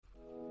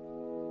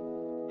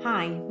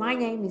Hi, my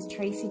name is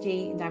Tracy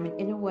G and I'm an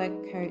inner work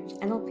coach,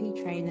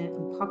 NLP trainer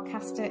and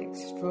podcaster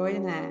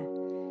extraordinaire.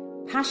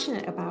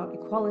 Passionate about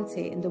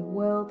equality and a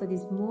world that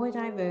is more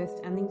diverse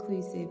and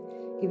inclusive,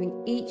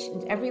 giving each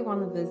and every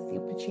one of us the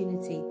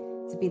opportunity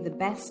to be the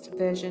best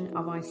version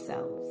of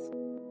ourselves.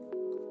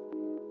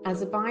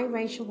 As a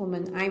biracial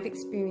woman, I've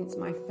experienced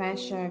my fair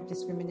share of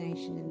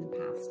discrimination in the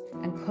past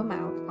and come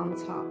out on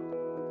top.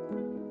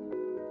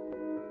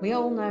 We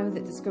all know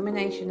that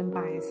discrimination and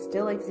bias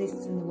still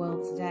exists in the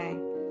world today,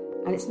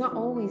 and it's not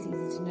always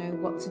easy to know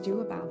what to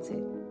do about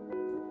it.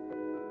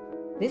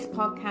 This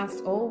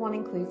podcast, All One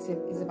Inclusive,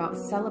 is about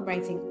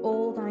celebrating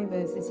all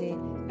diversity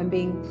and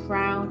being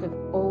proud of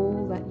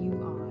all that you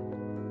are.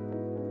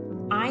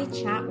 I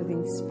chat with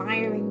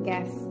inspiring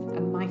guests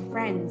and my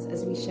friends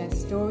as we share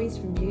stories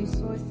from news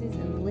sources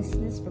and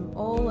listeners from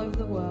all over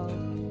the world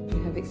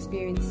who have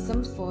experienced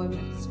some form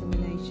of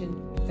discrimination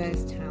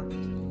firsthand.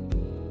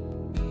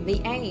 The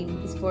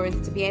aim is for us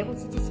to be able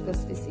to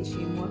discuss this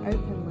issue more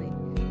openly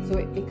so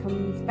it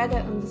becomes better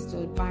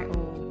understood by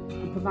all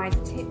and provide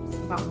tips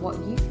about what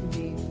you can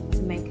do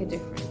to make a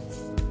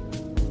difference.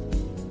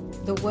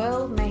 The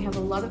world may have a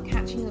lot of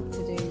catching up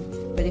to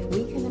do, but if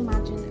we can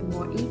imagine a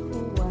more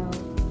equal world,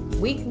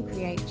 we can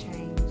create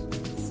change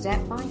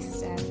step by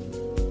step,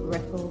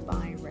 ripple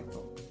by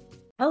ripple.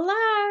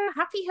 Hello,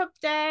 happy Hump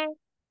Day.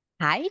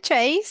 Hi,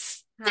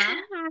 Trace. Hi.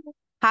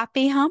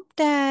 Happy Hump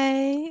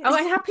Day. Oh,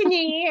 and Happy New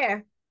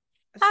Year.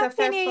 It's the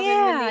Happy New first one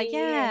in the Year. new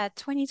year.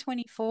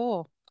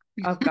 2024.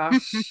 Oh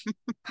gosh.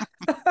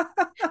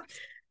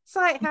 It's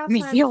like how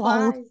Me time feel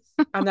old.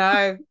 flies. I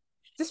know.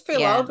 Just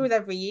feel Yeah, old with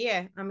every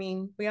year. I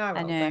mean, we are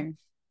I older. know.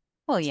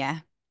 Well, yeah.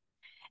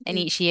 And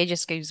each year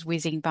just goes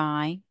whizzing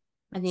by.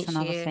 And It's each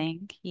another year,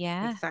 thing.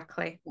 Yeah.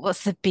 exactly.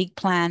 What's the big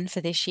plan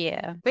for this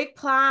year? Big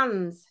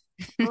plans.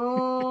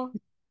 Oh,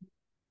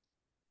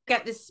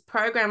 get this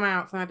program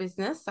out for my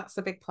business. That's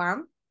a big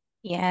plan.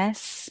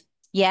 Yes.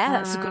 Yeah,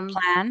 that's a good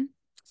plan.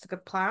 It's a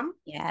good plan.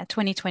 Yeah,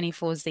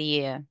 2024 is the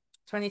year.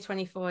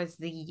 2024 is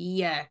the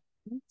year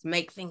to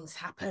make things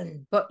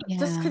happen. But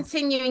just Yeah.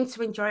 continuing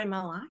to enjoy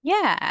my life.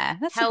 Yeah,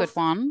 that's a good Health,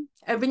 one.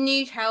 a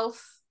renewed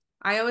health.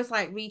 I always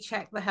like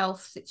recheck the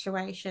health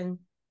situation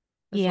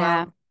as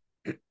Yeah, well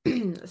at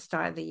the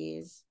start of the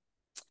years.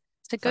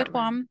 it's a So good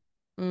one.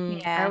 I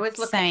Yeah, always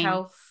look at same.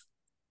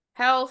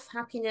 health,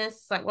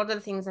 happiness, like what are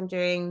the things I'm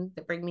doing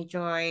that bring me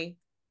joy?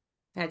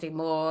 Can I do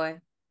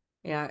more?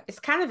 It's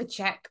kind of a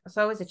check. It's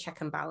always a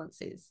check and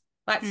balances.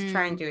 Let's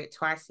try and do it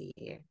twice a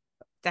year.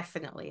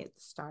 Definitely at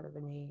the start of a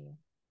new year.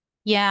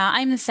 Yeah,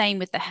 I'm the same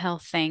with the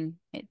health thing.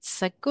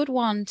 It's a good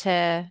one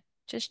to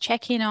just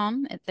check in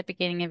on at the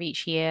beginning of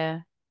each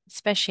year,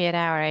 especially at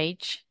our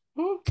age.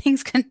 Mm,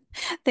 Things can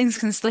things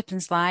can slip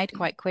and slide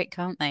quite quick,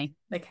 can't they?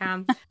 they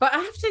can. But I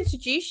have to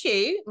introduce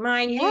you,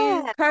 my new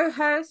Yeah,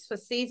 co-host for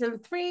season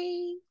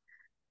 3.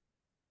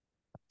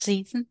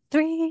 season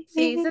 3.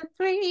 Season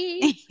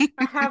 3.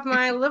 I have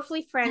my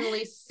lovely friend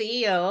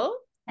Lucille.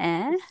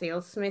 Eh?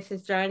 Lucille Smith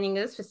is joining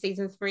us for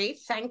season 3.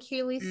 Thank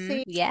you,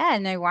 Lucille. Yeah,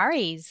 no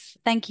worries.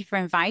 Thank you for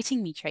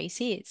inviting me,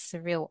 Tracy. It's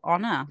a real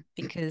honor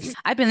because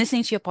I've been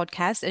listening to your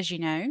podcast, as you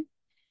know,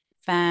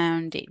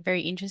 found it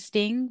very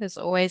interesting. There's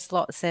always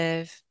lots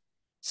of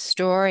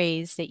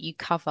stories that you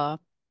cover,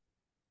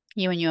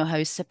 you and your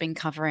hosts have been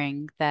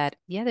covering that,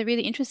 yeah, they're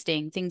really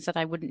interesting, things that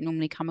I wouldn't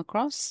normally come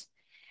across,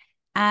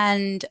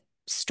 and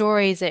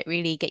stories that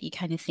really get you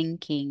kind of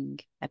thinking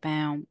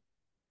about,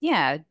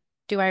 yeah,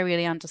 do I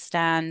really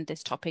understand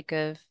this topic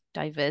of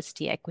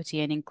diversity, equity,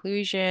 and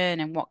inclusion,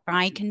 and what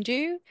I can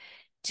do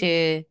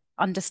to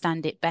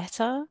understand it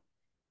better?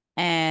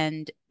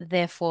 And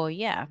therefore,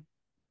 yeah,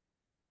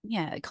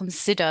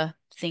 consider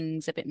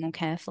things a bit more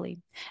carefully,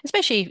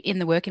 especially in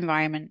the work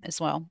environment as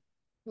well.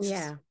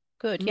 Yeah.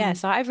 Good. Yeah. Mm.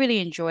 So I've really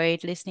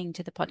enjoyed listening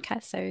to the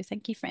podcast. So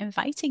thank you for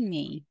inviting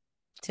me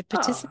to Oh,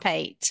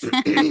 participate.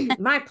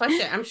 my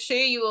pleasure. I'm sure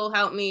you will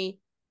help me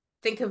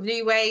think of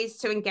new ways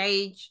to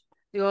engage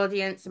the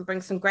audience and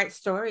bring some great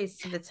stories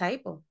to the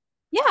table.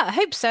 Yeah, I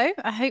hope so.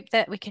 I hope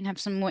that we can have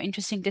some more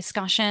interesting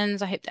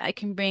discussions. I hope that I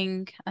can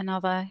bring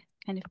another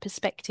kind of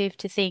perspective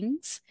to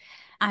things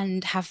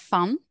and have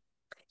fun.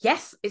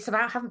 Yes, it's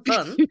about having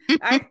fun.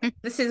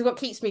 This is what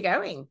keeps me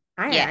going.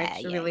 I Yeah,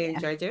 actually yeah, really yeah.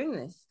 enjoy doing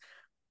this.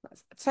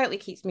 It totally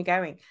keeps me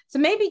going. So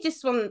maybe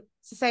just want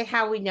to say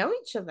how we know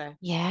each other.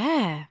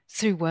 Yeah,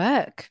 through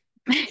work.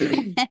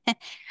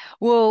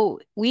 Well,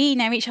 we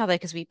know each other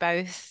because we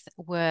both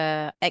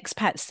were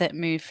expats that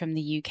moved from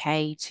the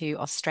UK to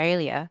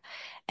Australia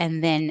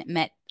and then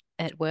met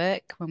at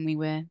work when we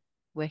were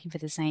working for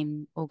the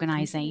same Company. I'm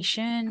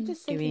organization,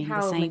 just thinking doing the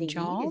how same many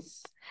job.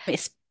 years.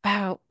 It's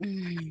about,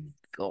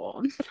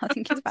 God, I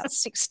think it's about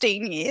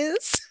 16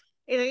 years.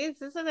 It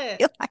is, isn't it?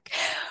 You're like,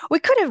 we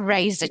could have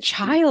raised a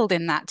child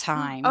in that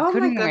time, Oh my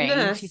couldn't we? If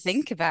you goodness.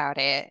 think about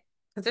it.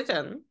 I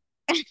didn't.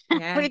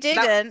 Yeah. We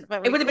didn't, but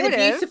It we would have been a could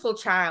have. beautiful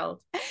child.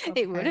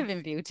 It would Okay. have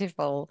been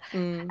beautiful.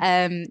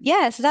 Mm.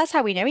 Yeah, so that's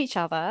how we know each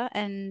other.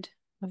 And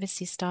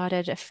obviously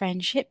started a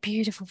friendship,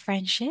 beautiful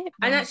friendship.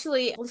 And Yeah.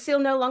 actually, Lucille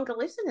no longer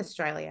lives in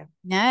Australia.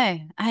 No,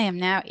 I am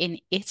now in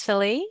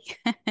Italy.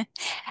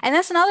 And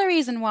that's another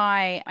reason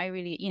why I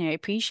really,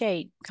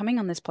 appreciate coming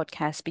on this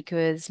podcast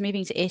because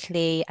moving to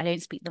Italy, I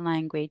don't speak the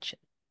language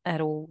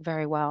at all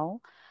very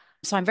well.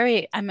 So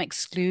I'm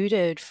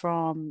excluded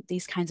from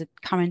these kinds of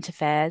current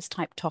affairs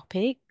type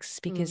topics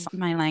because Mm.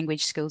 my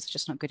language skills are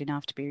just not good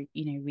enough to be,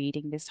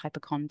 reading this type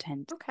of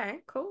content.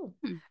 Okay, cool.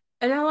 Hmm.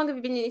 And how long have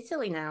you been in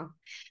Italy now?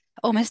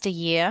 Almost a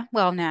year.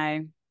 Well,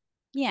 no.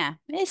 Yeah,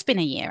 it's been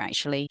a year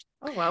actually.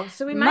 Oh, well,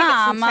 so we might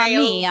get some Mamma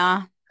tales.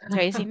 mia,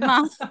 Tracy,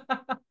 ma.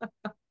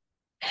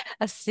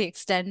 That's the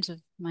extent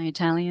of my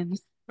Italian.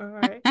 All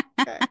right.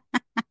 Okay.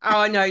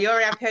 Oh no,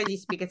 I've heard you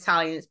speak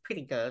Italian. It's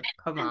pretty good.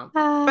 Come on.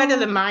 Better Uh,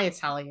 than my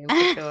Italian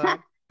for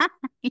sure.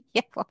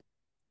 yeah, well,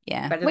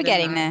 yeah, Better we're than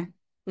getting there. mine.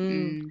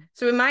 Mm. Mm.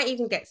 So we might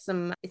even get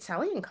some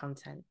Italian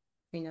content.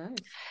 Who knows?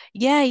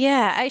 Yeah,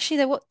 yeah.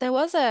 Actually, there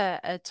was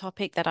a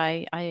topic that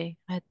I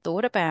had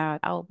thought about.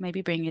 I'll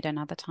maybe bring it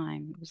another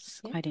time. It was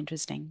Yeah, quite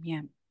interesting.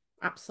 Yeah.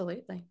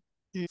 absolutely.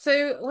 Mm.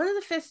 So one of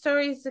the first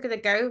stories we're going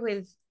to go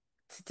with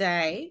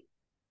today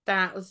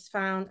that was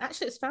found,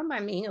 actually it's found by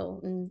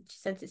Meenal and she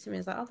sent it to me. I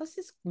was like, oh, this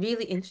is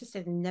really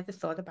interesting. I never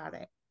thought about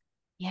it.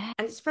 Yeah.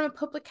 And it's from a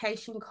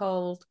publication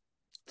called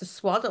The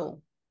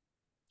Swaddle,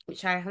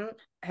 which I hadn't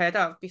heard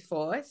of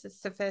before. So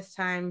it's the first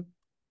time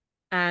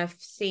I've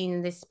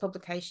seen this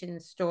publication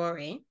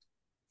story,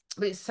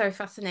 but it's so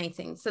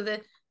fascinating. So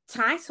the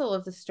title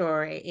of the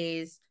story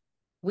is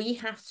We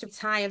Have to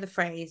Retire the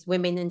Phrase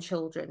Women and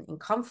Children in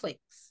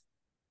Conflicts.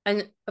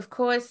 And of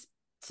course,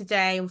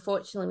 today,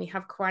 unfortunately, we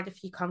have quite a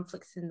few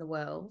conflicts in the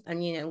world.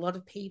 And, a lot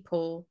of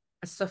people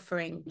are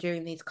suffering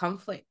during these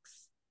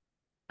conflicts.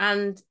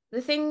 And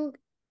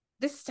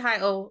this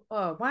title,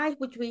 why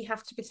would we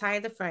have to retire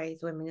the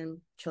phrase women and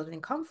children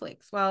in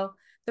conflicts? Well,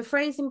 the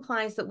phrase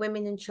implies that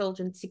women and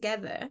children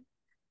together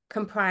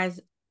comprise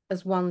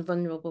as one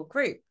vulnerable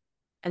group.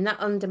 And that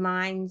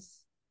undermines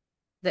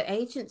the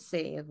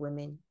agency of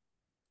women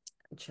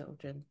and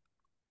children.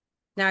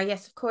 Now,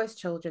 yes, of course,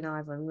 children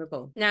are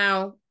vulnerable.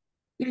 Now,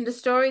 the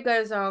story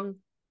goes on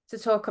to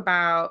talk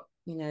about,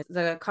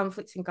 the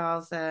conflict in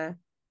Gaza.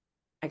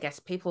 I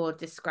guess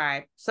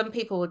some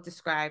people would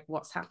describe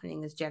what's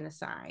happening as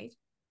genocide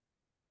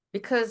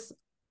because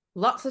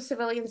lots of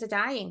civilians are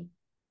dying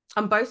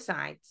on both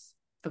sides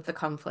of the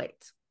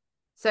conflict.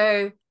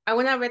 So, and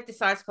when I read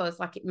this article, it's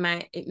like it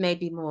may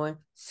be more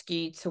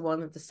skewed to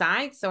one of the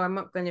sides. So I'm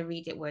not going to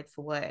read it word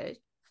for word,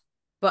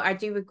 but I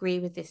do agree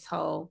with this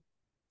whole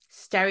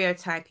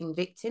stereotyping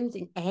victims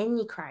in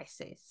any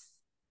crisis.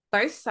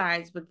 Both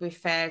sides would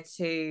refer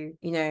to,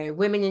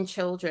 women and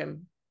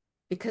children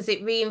because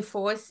it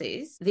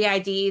reinforces the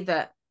idea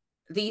that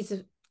this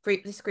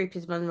group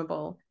is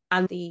vulnerable,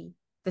 and the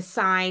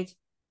side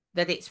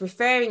that it's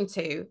referring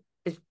to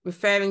is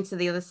referring to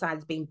the other side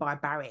as being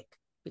barbaric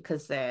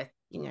because they're,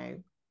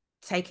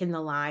 taking the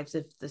lives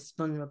of this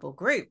vulnerable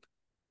group.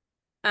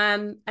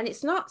 And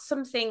it's not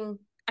something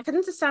I can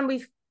understand.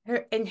 We've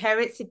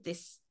inherited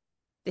this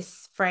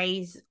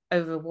phrase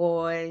over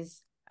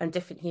wars and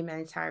different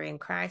humanitarian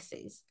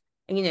crises,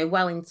 and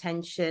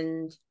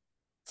well-intentioned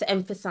to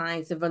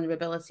emphasize the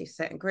vulnerability of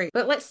certain groups.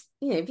 But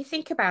if you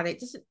think about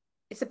it,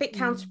 it's a bit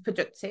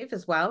counterproductive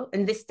as well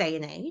in this day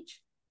and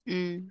age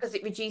because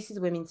it reduces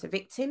women to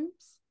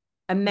victims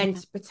and men Yeah.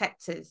 to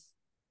protectors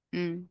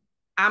Mm.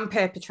 and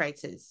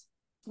perpetrators,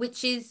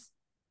 which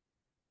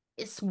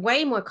it's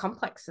way more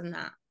complex than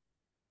that.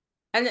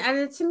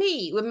 And to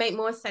me, it would make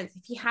more sense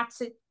if you had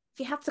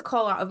to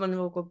call out a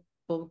vulnerable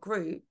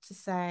group to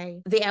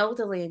say the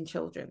elderly and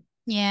children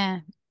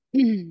Yeah.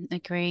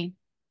 Agree.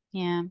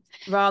 Yeah.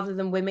 rather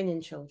than women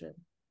and children.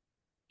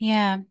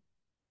 Yeah.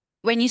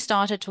 When you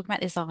started talking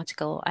about this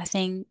article, I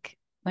think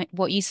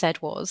what you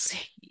said was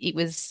it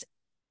was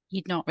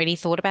you'd not really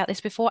thought about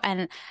this before.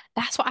 And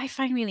that's what I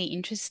find really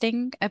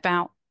interesting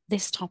about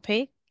this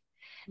topic,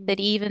 that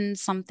even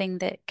something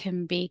that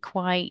can be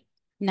quite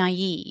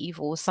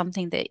naive or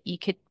something that you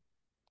could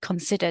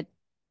consider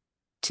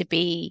to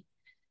be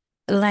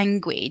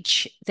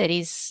language that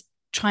is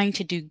trying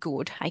to do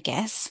good, I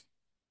guess,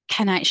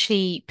 can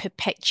actually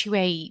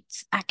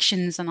perpetuate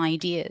actions and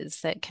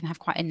ideas that can have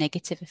quite a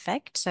negative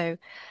effect. So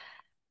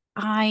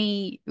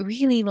I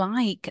really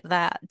like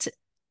that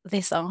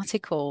this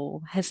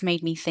article has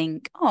made me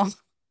think, oh,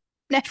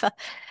 never,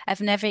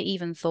 I've never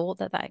even thought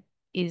that that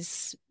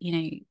is,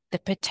 the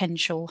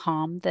potential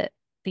harm that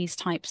these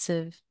types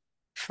of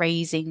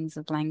phrasings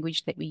of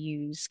language that we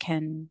use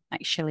can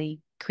actually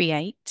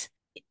create.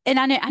 And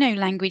I know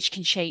language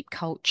can shape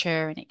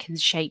culture and it can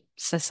shape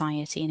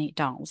society, and it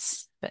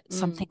does. But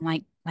something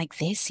like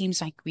this seems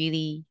like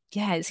really,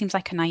 yeah, it seems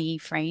like a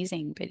naive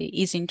phrasing, but it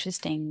is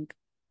interesting.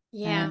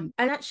 Yeah. Um,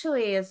 And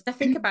actually, as I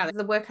think about it,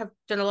 the work I've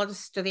done a lot of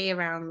study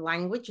around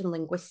language and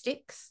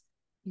linguistics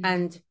mm,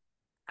 and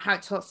how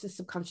it talks to the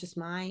subconscious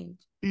mind.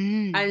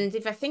 mm, And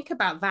if I think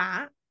about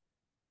that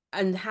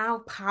and how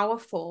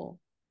powerful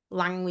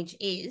language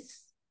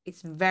is,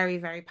 it's very,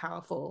 very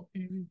powerful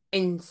mm,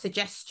 in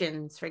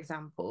suggestions, for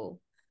example.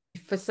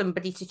 for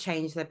somebody to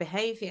change their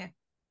behavior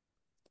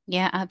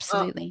Yeah,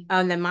 absolutely.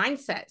 and their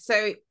mindset. So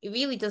it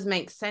really does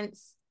make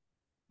sense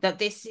that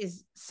this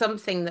is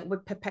something that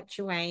would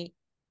perpetuate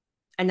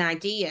an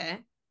idea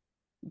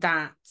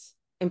that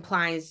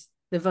implies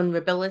the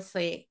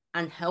vulnerability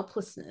and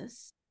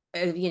helplessness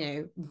of,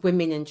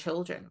 women and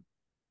children.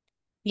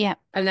 Yeah.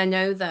 And I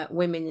know that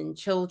women and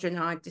children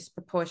are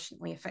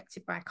disproportionately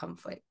affected by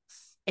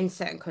conflicts in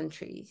certain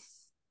countries.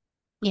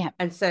 Yeah.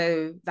 And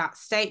so that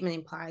statement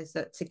implies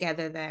that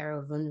together they're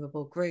a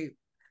vulnerable group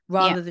Yeah.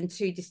 rather than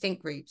two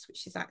distinct groups,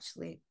 which is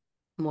actually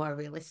more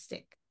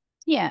realistic.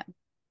 Yeah.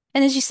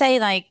 And as you say,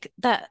 like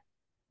that,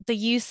 the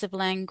use of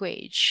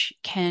language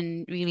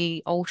can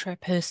really alter a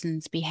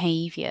person's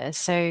behavior.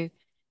 So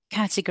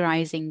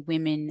categorizing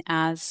women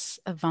as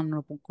a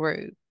vulnerable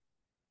group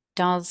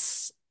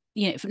does,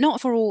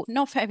 not for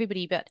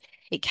everybody, but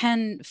it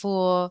can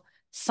for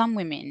some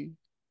women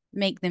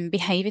make them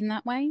behave in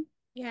that way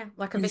Yeah,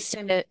 like a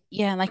instead victim. of,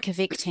 yeah, like a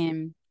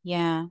victim.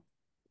 Yeah.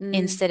 Mm,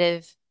 Instead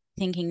of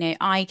thinking, no,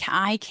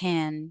 I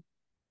can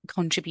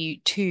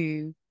contribute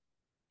to,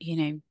 you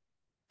know,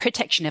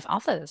 protection of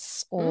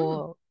others mm,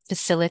 or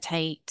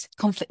facilitate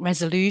conflict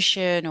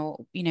resolution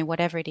or,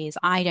 whatever it is.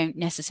 I don't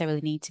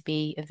necessarily need to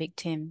be a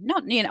victim.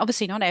 Not,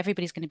 obviously not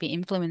everybody's going to be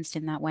influenced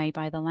in that way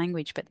by the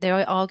language, but there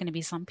are going to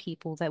be some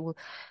people that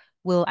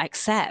will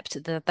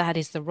accept that that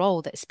is the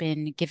role that's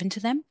been given to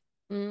them.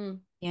 mm,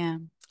 Yeah.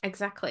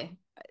 exactly.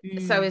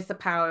 So Mm. is the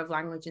power of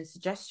language and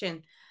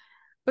suggestion.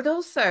 But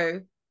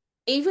also,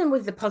 even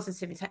with the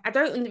positive intent, I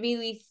don't,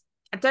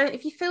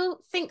 if you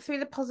think through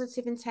the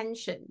positive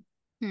intention,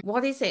 Mm.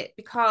 what is it?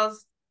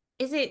 Because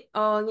is it,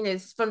 oh,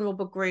 this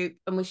vulnerable group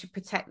and we should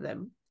protect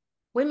them?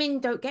 Women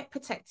don't get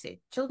protected,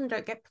 children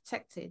don't get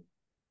protected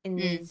in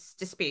Mm. these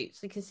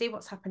disputes. We can see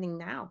what's happening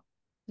now.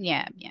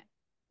 Yeah. Yeah.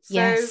 So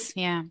Yes.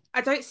 Yeah.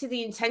 I don't see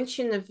the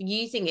intention of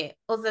using it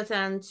other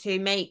than to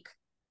make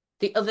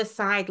the other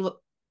side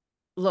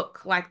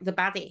look like the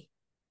baddie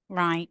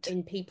Right.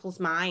 in people's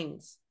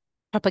minds.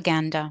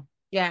 Propaganda.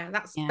 Yeah,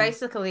 that's Yeah.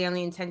 basically the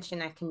only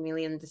intention I can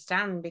really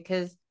understand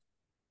because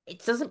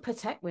it doesn't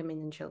protect women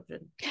and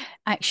children.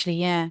 Actually,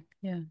 yeah.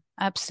 Yeah.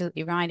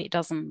 Absolutely right. It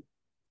doesn't.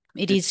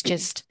 It is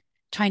just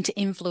trying to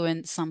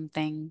influence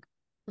something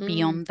Mm,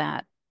 beyond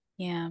that.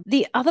 Yeah.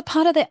 The other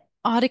part of the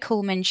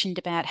article mentioned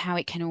about how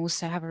it can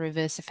also have a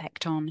reverse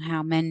effect on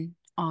how men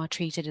are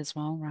treated as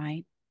well,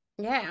 right?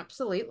 yeah,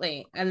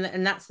 absolutely.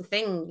 And that's the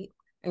thing.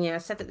 And I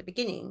said at the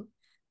beginning,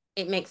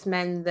 it makes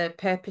men the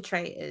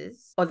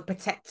perpetrators or the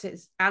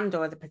protectors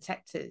or the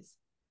protectors,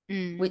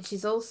 Mm. which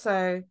is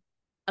also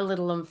a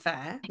little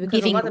unfair because a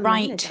Giving lot of men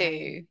right are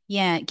dying. to,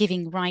 yeah,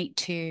 giving right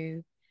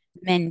to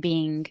men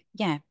being,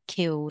 yeah,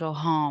 killed or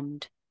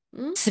harmed.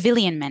 Mm?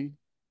 Civilian men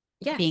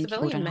Yeah, being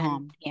killed civilian and men,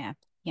 harmed. Yeah.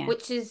 Yeah.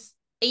 which is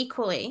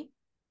equally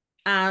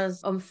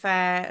as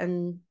unfair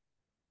and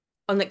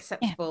Yeah.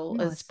 unacceptable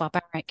No, it's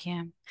barbaric,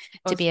 yeah.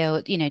 To as be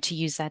able, to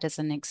use that as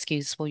an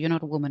excuse, well, you're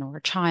not a woman or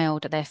a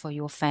child, therefore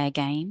you're fair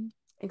game.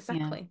 Yeah.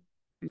 exactly,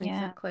 Yeah.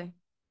 exactly.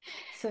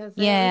 So there is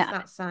Yeah.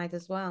 that side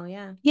as well.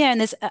 Yeah. Yeah,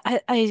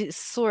 and I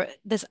saw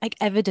there's like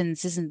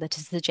evidence, isn't there, to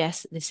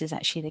suggest that this is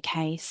actually the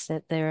case,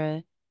 that there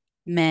are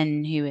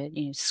men who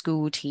are,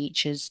 school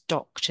teachers,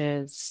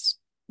 doctors,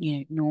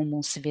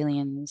 normal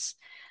civilians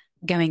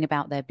going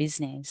about their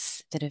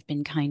business that have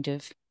been kind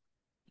of,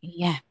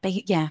 yeah,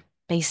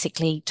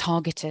 basically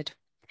targeted.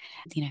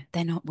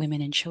 They're not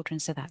women and children,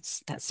 so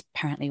that's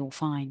apparently all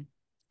fine.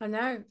 I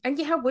know. And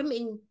you have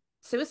women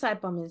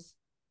suicide bombers,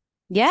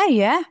 Yeah,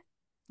 yeah.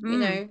 you Mm,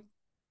 know,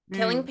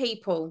 killing mm,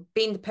 people,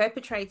 being the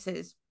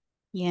perpetrators.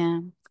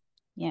 yeah,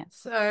 yeah.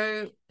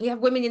 So you have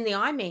women in the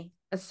army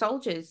as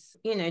soldiers,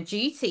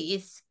 duty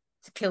is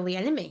to kill the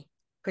enemy,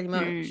 pretty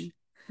much, Mm,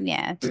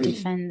 yeah, to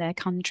defend their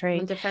country.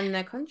 and defend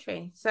their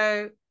country.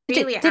 So Did,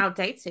 really did,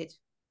 outdated.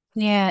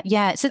 yeah,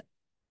 yeah. So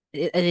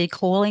are they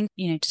calling,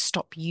 to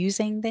stop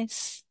using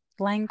this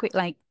language,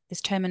 like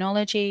this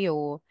terminology,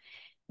 or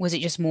was it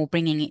just more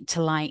bringing it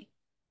to light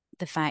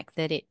the fact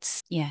that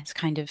it's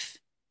kind of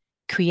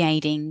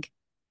creating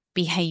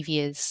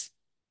behaviors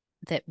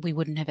that we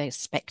wouldn't have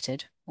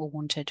expected or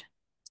wanted?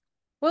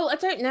 Well, I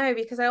don't know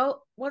because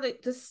what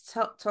it does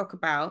talk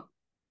about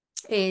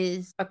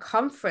is a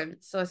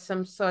conference or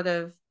some sort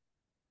of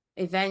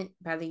event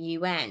by the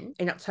UN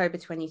in October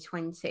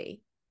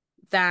 2020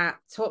 that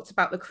talked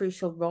about the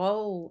crucial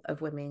role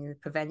of women in the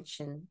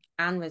prevention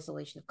and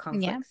resolution of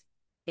Yeah, conflicts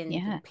in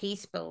yeah,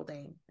 peace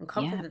building and yeah,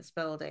 confidence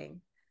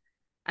building,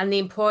 and the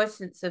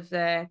importance of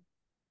their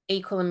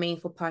equal and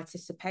meaningful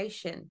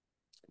participation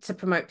to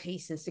promote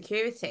peace and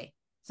security.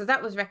 So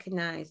that was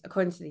recognized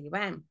according to the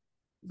UN.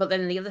 But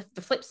then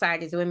the flip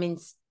side is women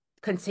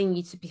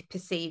continue to be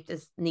perceived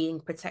as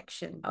needing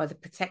protection or the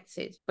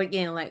protected. But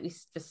like we were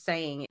just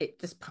saying, it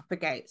just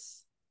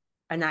propagates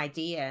an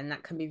idea, and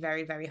that can be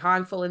very, very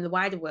harmful in the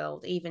wider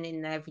world, even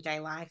in their everyday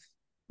life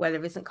where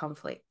there isn't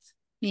conflict.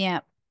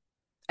 yeah,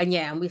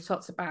 And we've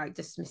talked about it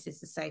dismisses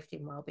the safety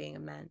and well-being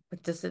of men,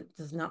 but does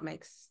not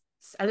make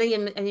sense. And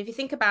if you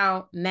think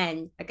about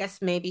men, I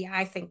guess maybe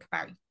I think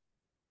about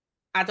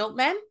adult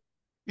men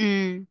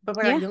But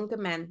what about Yeah. younger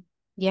men,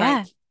 Yeah.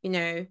 like, you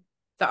know,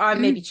 that are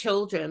maybe Mm.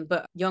 children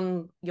but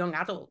young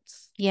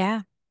adults?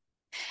 Yeah.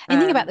 And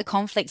think about the Um,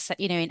 conflicts that,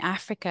 in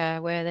Africa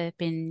where there have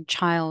been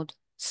child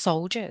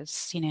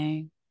soldiers,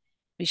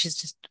 which is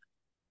just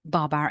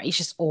barbaric. It's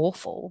just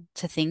awful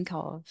to think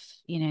of,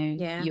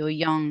 yeah, your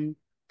young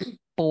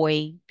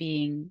boy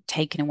being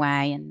taken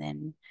away and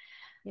then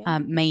yeah,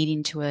 made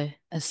into a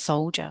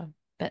soldier.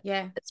 But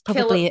yeah. it's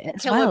probably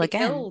as Kill or well, be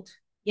again, killed.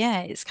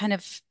 yeah, it's kind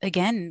of,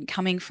 again,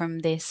 coming from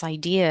this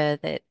idea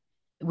that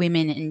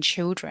women and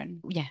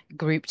children, yeah,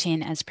 grouped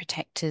in as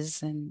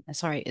protectors and,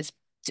 sorry, as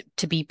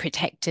to be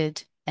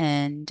protected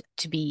and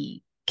to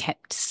be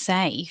kept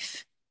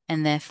safe,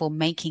 and therefore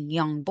making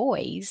young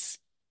boys,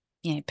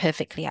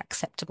 perfectly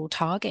acceptable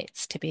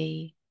targets to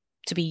be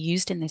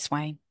used in this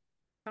way.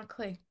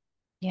 Exactly.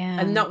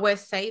 And Yeah. not worth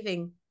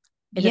saving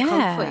in a Yeah.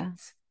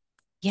 conflict.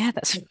 Yeah,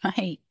 that's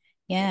right.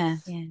 Yeah.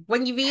 It's Yeah.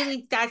 when you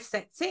really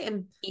dissect it,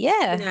 and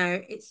Yeah.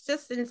 it's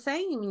just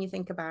insane when you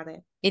think about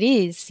it. It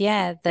is,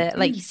 yeah.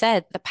 Like you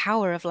said, the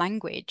power of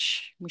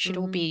language. We should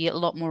all Mm, be a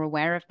lot more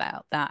aware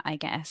about that, I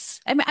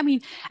guess. I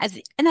mean,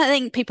 and I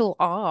think people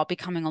are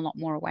becoming a lot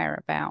more aware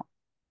about,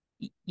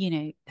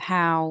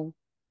 how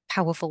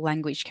powerful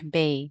language can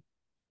be.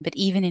 But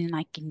even in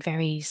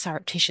very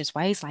surreptitious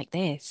ways like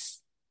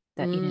this,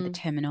 that, the mm,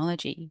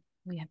 terminology,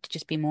 we have to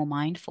just be more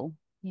mindful.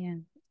 Yeah.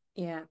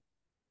 yeah.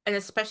 And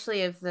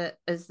especially of the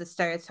as the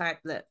stereotype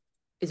that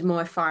is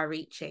more far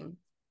reaching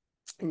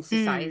in Mm,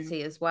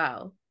 society as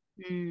well,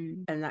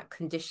 mm, and that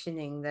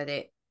conditioning that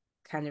it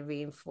kind of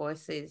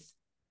reinforces.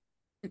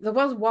 There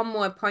was one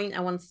more point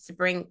I wanted to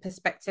bring,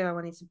 perspective I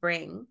wanted to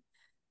bring,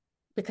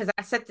 because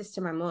I said this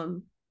to my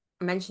mum,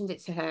 I mentioned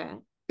it to her,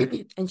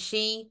 and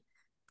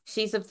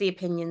she's of the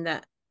opinion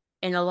that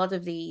in a lot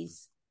of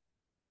these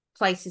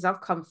places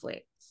of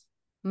conflict,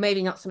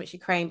 maybe not so much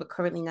Ukraine, but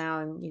currently now,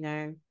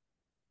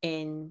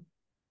 in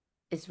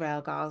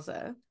Israel,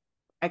 Gaza,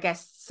 I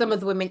guess some of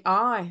the women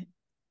are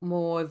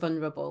more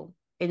vulnerable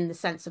in the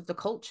sense of the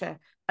culture.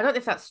 I don't know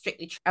if that's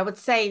strictly true. I would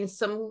say in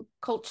some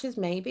cultures,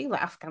 maybe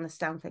like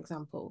Afghanistan, for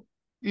example.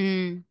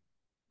 mm,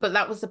 But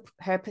that was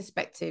her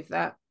perspective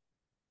that,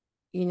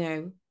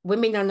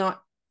 women are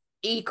not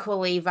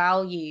equally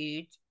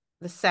valued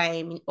the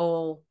same in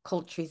all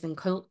countries and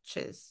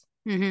cultures,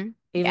 mm-hmm.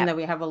 even Yeah. though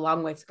we have a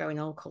long way to go in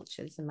all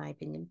cultures, in my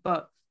opinion.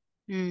 But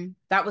Mm,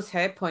 that was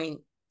her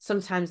point.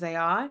 Sometimes they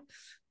are,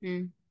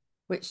 mm.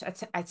 which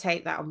I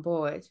take that on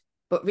board.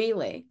 But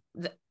really,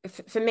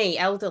 for me,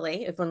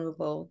 elderly are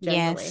vulnerable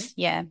generally, Yes.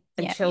 Yeah. and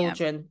Yeah. Yeah.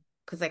 children,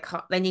 because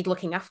they need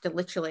looking after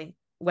literally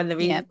when there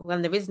Yeah. is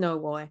when there is no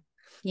war.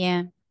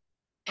 Yeah.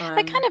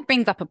 That kind Um, of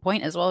brings up a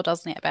point as well,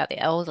 doesn't it, about the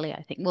elderly?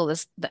 I think. Well,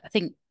 I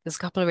think there's a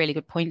couple of really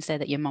good points there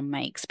that your mum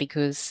makes,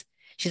 because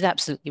she's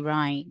absolutely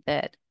right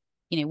that,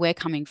 we're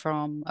coming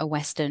from a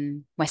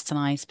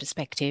westernized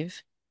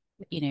perspective.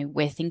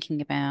 We're thinking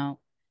about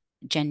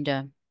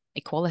gender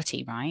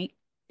equality, right?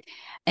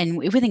 And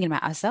we're thinking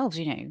about ourselves,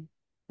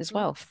 as mm,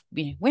 well.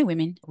 We're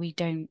women. We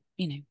don't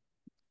need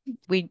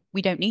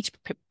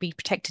to be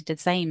protected the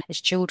same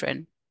as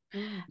children.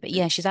 mm, But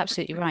yeah, she's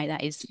absolutely right.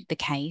 That is the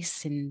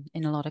case in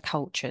a lot of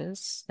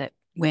cultures that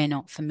we're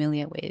not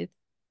familiar with.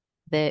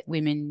 That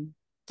women,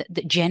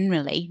 that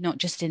generally, not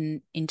just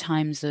in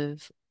times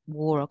of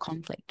war or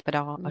conflict, but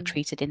are mm,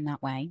 treated in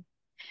that way,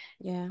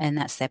 yeah. and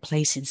that's their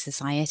place in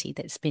society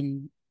that's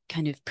been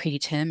kind of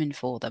predetermined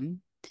for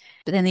them.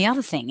 But then the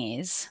other thing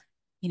is,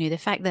 the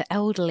fact that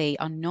elderly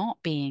are not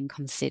being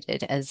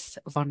considered as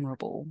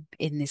vulnerable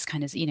in this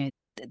kind of,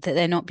 that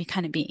they're not be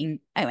kind of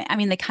being, I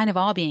mean, they kind of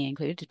are being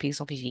included,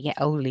 because obviously you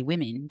get elderly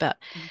women, but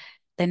Mm.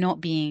 they're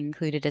not being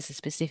included as a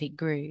specific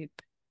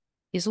group,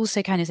 is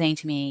also kind of saying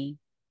to me,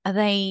 are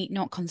they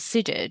not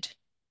considered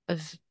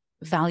of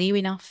value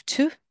enough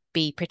to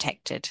be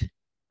protected?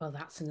 Well,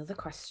 that's another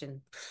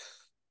question.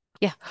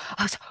 Yeah.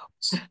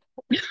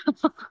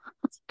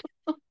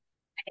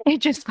 It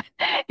just,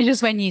 it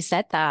just when you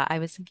said that, I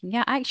was thinking,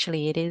 yeah,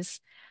 actually, it is,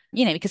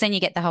 because then you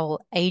get the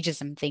whole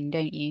ageism thing,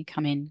 don't you,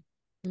 come in,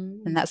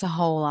 and Mm, that's a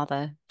whole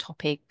other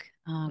topic.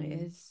 it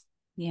is.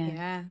 Yeah.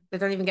 Yeah. They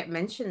don't even get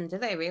mentioned, do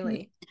they, Mm,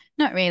 really?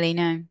 not really,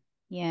 no.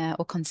 Yeah,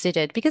 or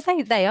considered, because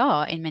they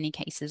are in many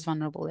cases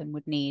vulnerable and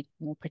would need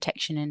more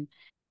protection and,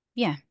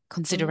 yeah, Mm,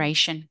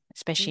 consideration,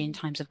 especially in mm,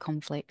 times of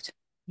conflict.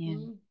 Yeah.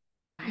 mm.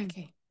 Mm.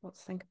 Okay. What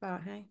to think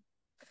about, hey?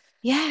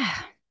 Yeah.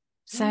 Mm,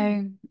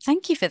 So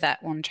thank you for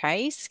that one,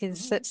 Trace, because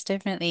mm. that's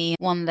definitely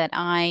one that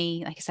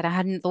like I said, I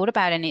hadn't thought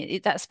about.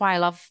 And that's why I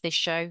love this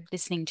show,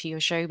 listening to your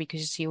show,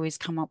 because you always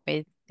come up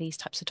with these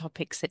types of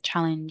topics that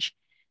challenge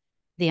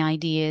the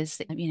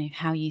ideas,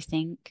 how you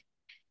think.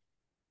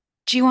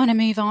 Do you want to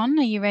move on?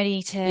 Are you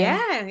ready to?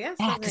 Yeah, yeah,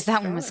 Yeah, let's because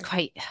that one was explore.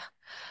 quite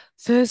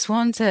first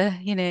one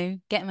to,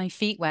 get my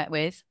feet wet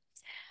with.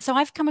 So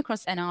I've come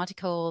across an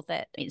article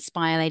that it's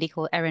by a lady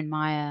called Erin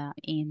Meyer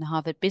in the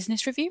Harvard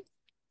Business Review.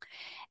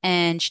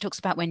 And she talks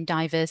about when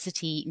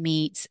diversity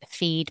meets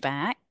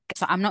feedback.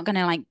 So I'm not going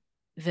to like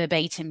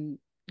verbatim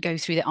go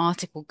through the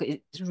article, 'cause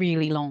it's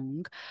really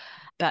long,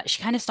 But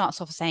she kind of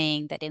starts off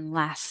saying that in the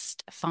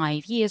last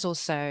 5 years or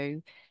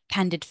so,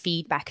 candid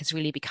feedback has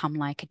really become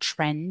like a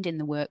trend in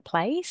the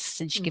workplace.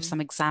 And she gives Mm.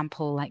 some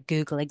example like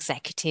Google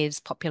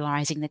executives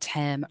popularizing the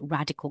term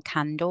radical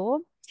candor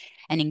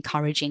and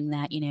encouraging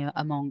that,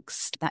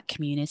 amongst that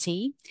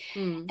community.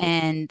 Mm.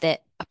 And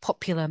that a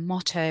popular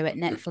motto at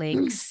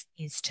Netflix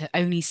is to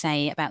only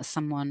say about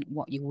someone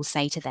what you will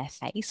say to their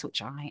face,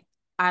 which I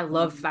I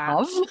love that.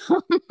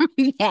 love.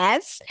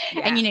 Yes.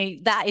 And Yeah.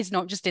 that is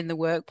not just in the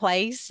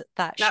workplace.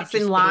 That should That's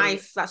in just be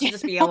life. That should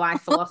just be a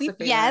life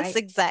philosophy, yes, right?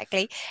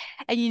 exactly.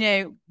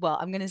 And well,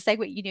 I'm going to say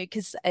what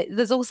because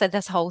there's also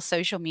this whole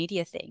social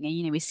media thing,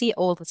 and we see it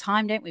all the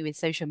time, don't we, with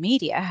social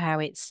media, how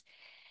it's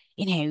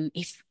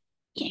if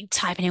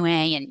typing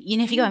away, and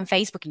if you go Mm. on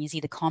Facebook and you see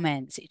the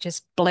comments, it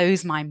just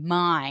blows my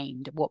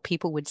mind what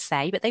people would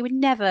say, but they would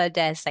never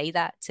dare say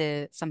that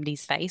to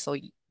somebody's face, or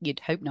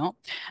you'd hope not.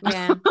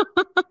 Yeah.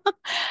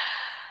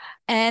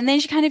 And then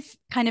she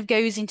kind of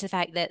goes into the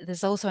fact that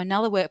there's also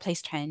another workplace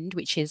trend,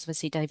 which is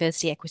obviously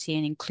diversity, equity,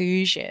 and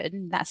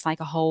inclusion. That's like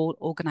a whole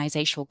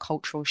organizational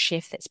cultural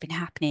shift that's been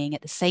happening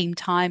at the same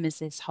time as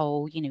this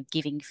whole,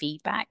 giving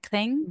feedback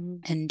thing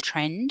Mm. and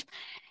trend.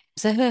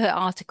 So her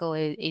article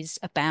is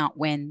about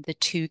when the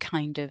two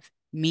kind of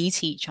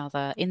meet each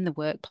other in the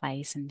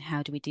workplace and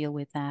how do we deal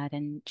with that.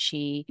 And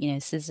she,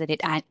 says that it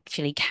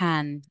actually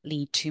can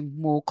lead to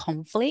more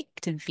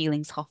conflict and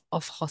feelings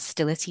of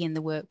hostility in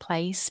the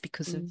workplace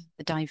because of Mm.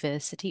 the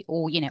diversity,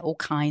 or, all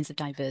kinds of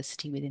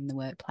diversity within the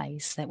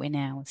workplace that we're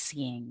now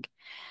seeing.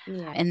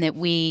 Yeah. And that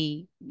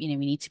we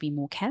need to be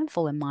more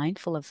careful and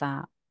mindful of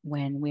that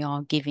when we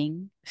are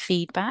giving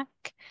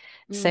feedback.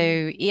 So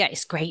Mm. yeah,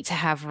 it's great to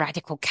have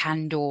radical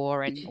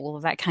candor and all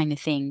of that kind of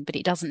thing, but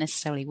it doesn't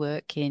necessarily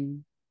work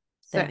in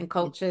Certain the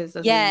cultures,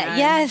 as we yeah, know.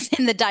 yes,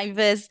 in the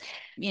diverse,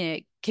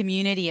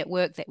 community at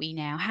work that we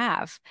now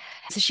have.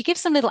 So she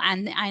gives some little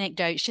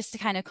anecdotes just to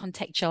kind of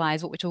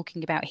contextualize what we're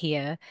talking about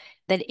here,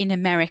 that in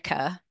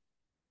America,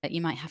 that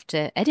you might have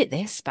to edit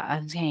this, but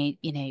I'm saying,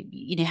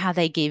 how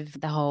they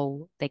give the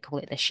whole, they call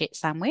it the shit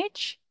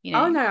sandwich,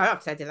 Oh no, I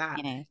have to do that.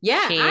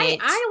 Yeah, shit,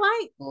 I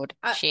like. good,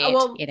 shit,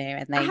 Well,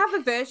 and I they, have a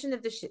version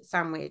of the shit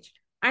sandwich.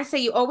 I say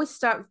you always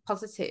start with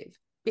positive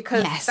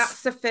because yes,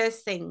 that's the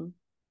first thing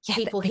yeah,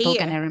 that people people are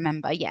going to hear.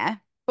 remember. Yeah.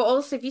 But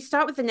also, if you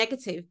start with the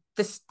negative,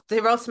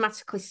 they're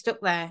automatically stuck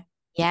there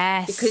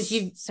because Yes.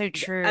 you So and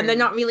they're true.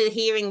 not really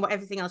hearing what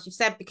everything else you've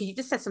said because you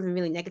just said something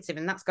really negative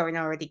and that's going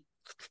already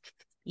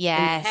in their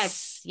head.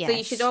 Yes. So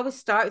you should Yes. always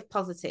start with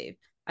positive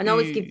and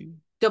always give Mm.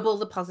 double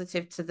the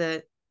positive to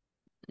the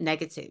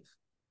negative.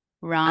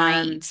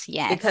 Right.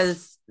 Yes.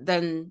 Because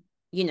then,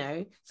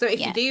 so if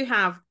you Yeah. do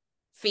have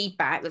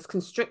feedback that's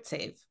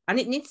constructive, and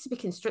it needs to be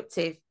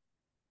constructive,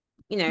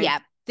 you know, Yeah.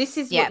 this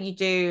is what Yeah. you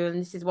do, and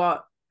this is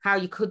how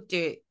you could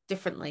do it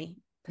differently,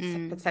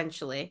 Mm.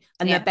 potentially,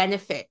 and the Yeah.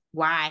 benefit,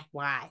 why.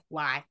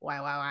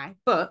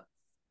 But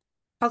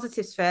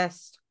positives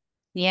first.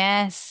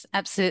 Yes,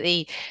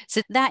 absolutely.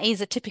 So that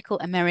is a typical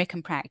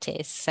American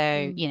practice. So,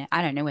 Mm.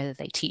 I don't know whether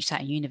they teach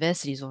that in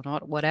universities or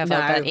not, whatever,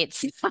 but No,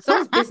 it's it's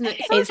always business.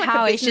 It's always it's like a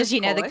how it's just,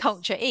 business the course.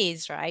 culture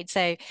is, right?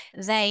 So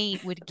they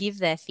would give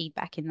their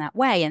feedback in that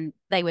way and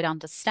they would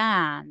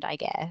understand, I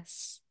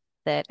guess,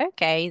 that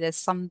okay, there's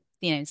something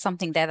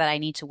there that I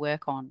need to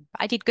work on.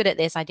 I did good at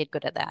this, I did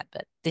good at that,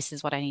 but this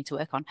is what I need to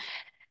work on.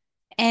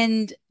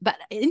 But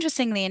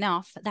interestingly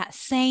enough, that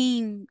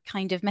same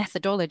kind of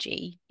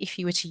methodology, if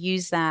you were to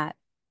use that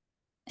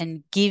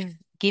and give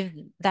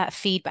that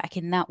feedback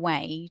in that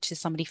way to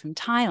somebody from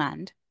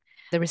Thailand,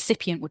 the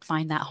recipient would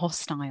find that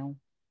hostile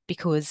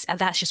because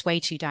that's just way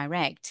too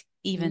direct.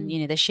 Even,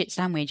 Mm. the shit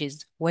sandwich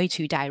is way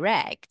too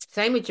direct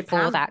Same with for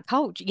Japan. that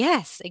culture.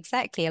 Yes,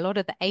 exactly. A lot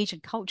of the Asian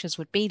cultures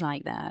would be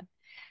like that.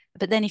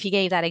 But then if you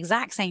gave that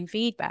exact same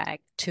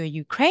feedback to a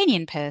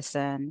Ukrainian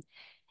person,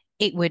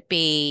 it would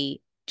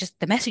be just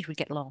the message would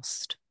get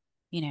lost,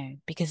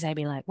 because they'd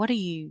be like, what are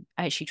you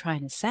actually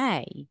trying to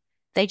say?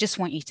 They just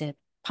want you to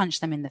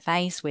punch them in the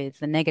face with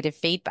the negative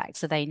feedback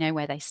so they know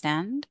where they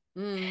stand.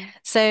 Mm.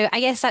 So I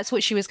guess that's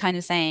what she was kind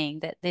of saying,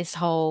 that this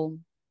whole,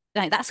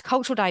 like, that's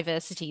cultural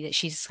diversity that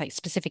she's like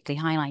specifically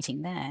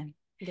highlighting there,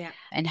 Yeah.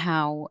 and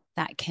how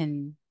that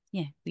can,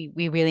 yeah,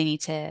 we really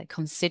need to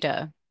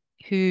consider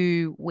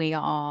who we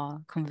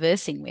are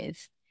conversing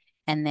with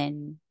and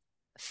then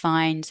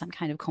find some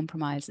kind of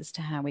compromise as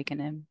to how we're going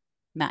to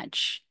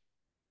match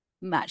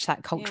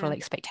that cultural Yeah.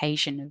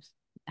 expectation of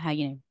how,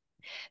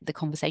 the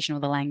conversation or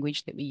the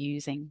language that we're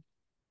using.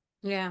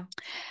 Yeah.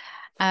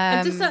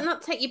 And does that Um,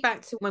 not take you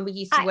back to when we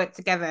used to I, work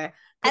together?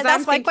 Because and I'm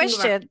that's my thinking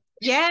about, question.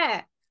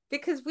 yeah,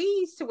 because we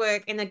used to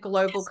work in a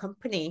global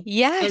company and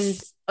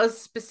Yes. us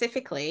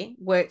specifically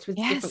worked with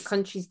different Yes.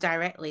 countries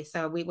directly.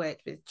 So we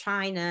worked with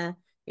China,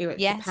 we worked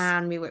with Yes.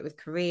 Japan, we worked with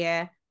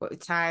Korea, worked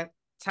with Yeah.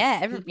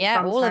 people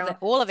Yeah. from All of it. Taiwan,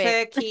 All of it.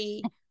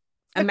 Turkey,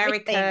 Everything.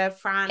 America, Yeah. South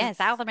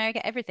France,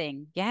 America,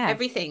 everything. Yeah.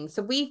 everything.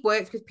 So we've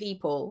worked with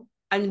people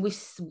and we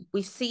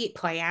see it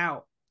play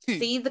out, Hmm.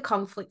 see the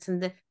conflicts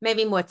and the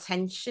maybe more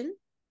tension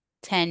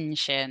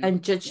Tension. and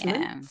Yeah.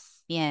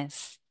 judgments.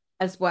 Yes.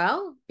 as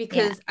well, Yeah.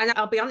 because, and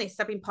I'll be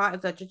honest, I've been part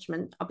of the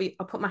judgment. I'll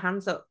put my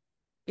hands up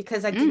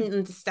because I Mm. didn't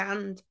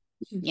understand.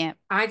 Yeah.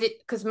 I did,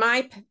 because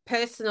my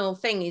personal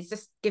thing is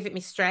just give it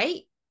me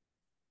straight.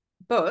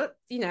 But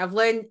I've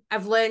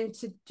learned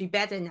to do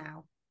better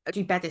now. I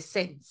do better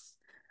since.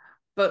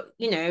 But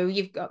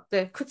you've got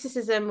the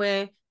criticism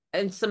where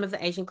in some of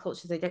the Asian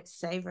cultures they don't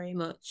say very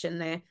much,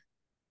 and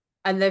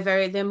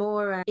they're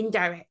more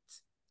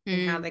indirect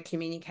in how Mm. they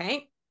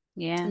communicate.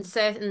 Yeah.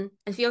 And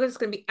if you're just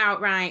going to be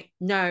outright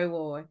no,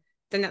 or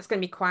then that's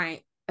going to be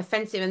quite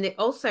offensive. And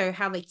also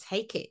how they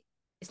take it.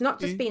 It's not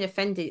just Mm. being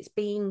offended,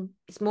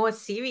 it's more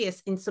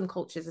serious in some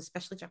cultures,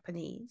 especially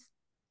Japanese.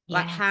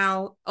 Like Yes.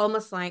 how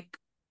almost like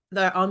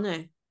their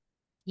honor.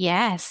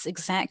 Yes,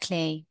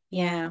 exactly.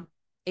 Yeah.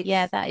 Yeah.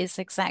 Yeah, It's that is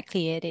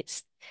exactly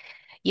it.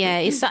 Yeah,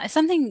 it's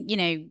something,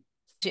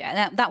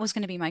 that was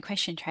going to be my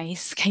question,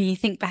 Trace. Can you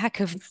think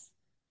back of,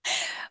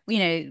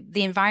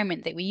 the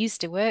environment that we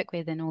used to work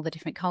with and all the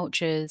different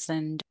cultures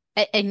and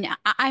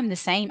I'm the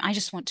same. I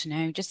just want to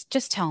know.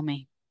 Just tell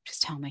me.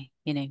 Just tell me,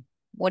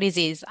 what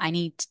is I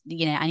need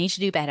to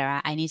do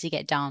better. I need to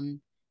get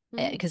done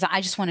mm, because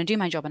I just want to do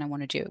my job and I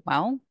want to do it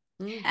well.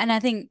 mm, And I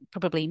think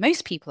probably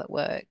most people at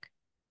work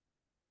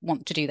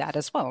want to do that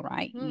as well,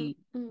 right? mm, You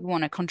mm.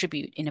 want to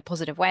contribute in a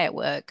positive way at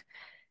work,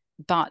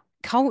 but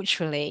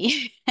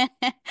culturally,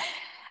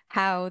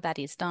 how that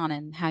is done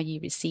and how you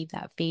receive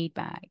that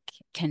feedback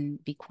can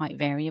be quite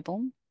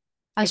variable.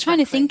 I was trying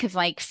to Exactly. think of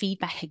like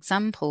feedback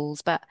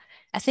examples, but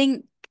I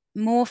think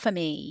more for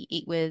me,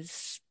 it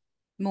was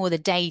more the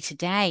day to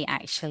day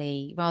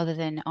actually, rather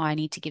than, oh, I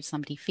need to give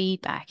somebody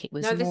feedback. It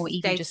was No, this more is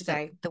even day to just the,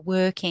 day. the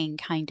working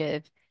kind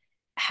of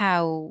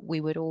how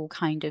we would all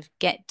kind of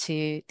get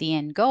to the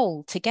end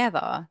goal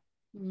together.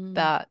 Mm,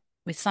 But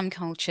with some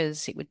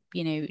cultures, it'd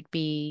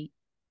be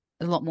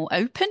a lot more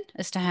open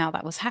as to how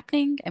that was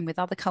happening. And with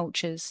other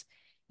cultures,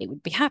 it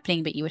would be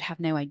happening, but you would have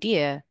no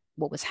idea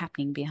what was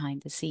happening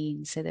behind the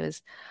scenes. So there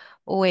was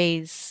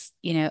always,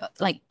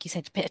 like you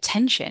said, a bit of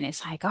tension.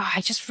 It's like, oh,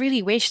 I just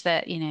really wish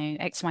that,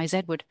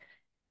 XYZ would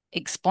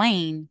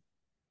explain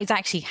it's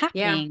actually yeah.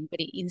 happening. But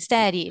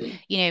instead,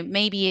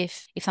 maybe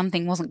if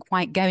something wasn't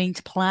quite going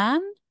to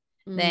plan,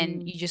 then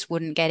Mm. you just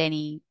wouldn't get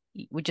any,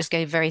 you would just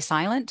go very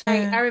silent.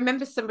 I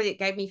remember somebody that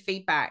gave me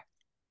feedback,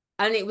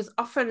 and it was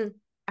often,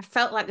 I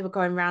felt like they were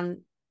going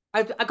around.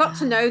 I got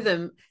to know Ah,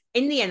 them.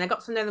 In the end, I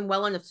got to know them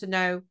well enough to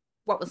know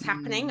what was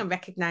happening mm. and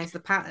recognize the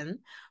pattern.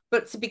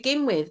 But to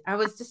begin with, I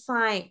was just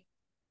like,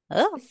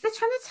 Oh, is they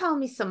trying to tell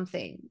me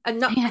something? And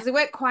not yeah. because they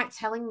weren't quite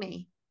telling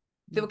me.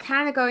 They were Mm.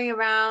 kind of going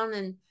around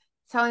and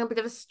telling a bit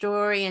of a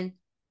story,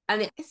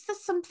 is there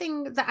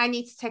something that I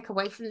need to take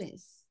away from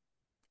this?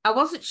 I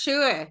wasn't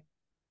sure.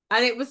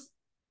 And it was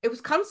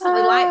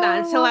constantly like that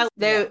until Oh, I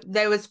yeah.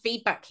 there was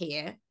feedback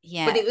here, but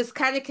Yeah. it was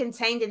kind of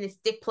contained in this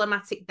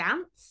diplomatic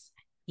dance.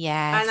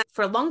 And Yes.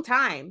 for a long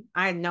time,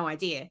 I had no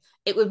idea.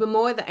 It would be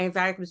more that if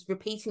I was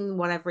repeating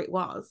whatever it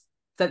was,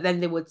 that then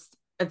they would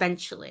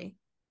eventually.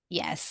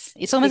 Yes.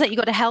 It's almost like Bec- you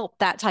got to help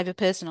that type of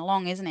person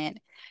along, isn't it?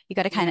 You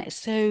got to kind yeah. of,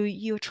 so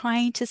you're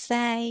trying to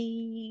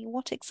say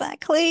what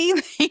exactly?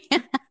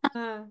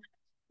 Uh,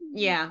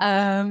 yeah.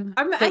 I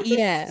But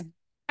yeah. just,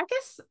 I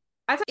guess,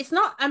 I don't, it's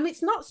not. I mean,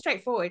 it's not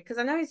straightforward because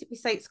I know as we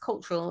say it's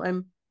cultural,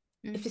 and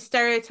if Mm. you're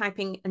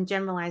stereotyping and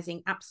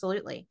generalizing,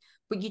 absolutely,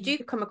 but you Mm. do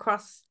come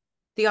across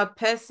the odd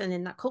person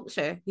in that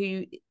culture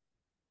who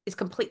is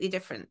completely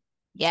different.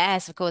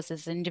 Yes, of course,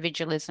 there's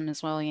individualism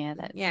as well. Yeah,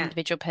 that Yeah,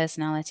 individual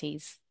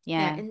personalities.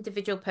 yeah, Yeah.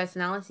 individual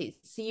personalities.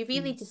 So you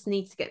really Mm. just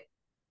need to get.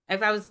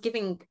 If I was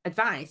giving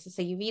advice,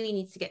 so you really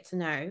need to get to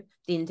know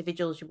the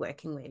individuals you're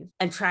working with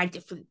and try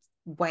different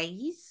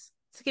ways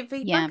to give Yeah.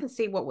 feedback and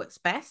see what works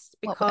best.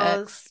 What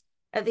Because works?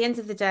 at the end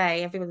of the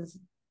day, everyone's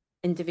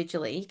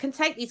individually. You can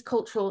take these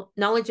cultural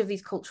knowledge of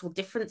these cultural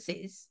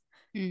differences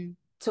Mm.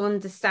 to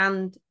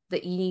understand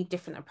that you need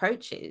different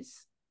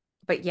approaches.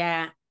 But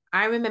yeah,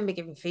 I remember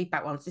giving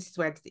feedback once. This is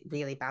where I did it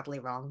really badly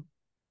wrong.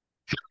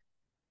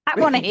 I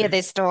want to hear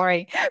this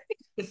story.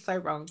 It's so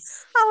wrong.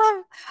 I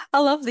love, I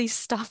love these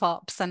stuff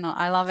ups, and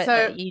I love it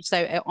that So, you're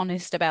so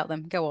honest about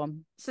them. Go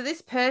on. so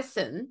this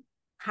person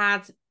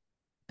had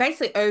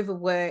basically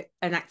overworked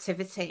an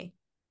activity,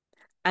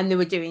 and they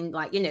were doing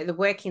like they're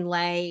working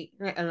late,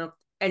 and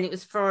it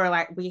was for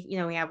like we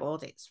have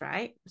audits,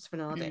 right? It's for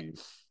an audit,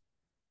 Mm.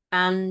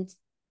 and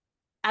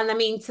I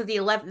mean to the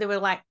 11th, they were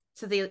like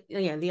to the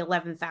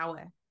 11th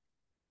hour,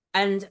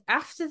 and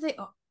after the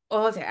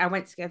audit, I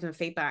went to give them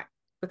feedback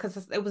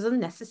because it was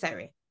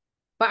unnecessary.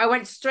 But I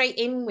went straight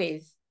in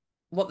with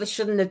what they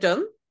shouldn't have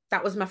done.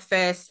 That was my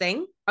first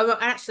thing. Oh,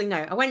 actually, no.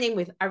 I went in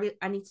with I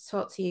need to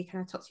talk to you. Can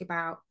I talk to you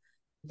about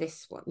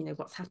this?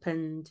 What's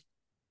happened?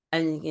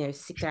 And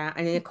sit down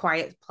and in a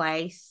quiet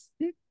place.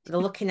 They're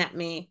looking at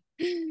me,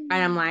 and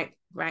I'm like,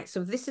 right.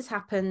 So this has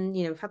happened.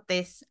 We've had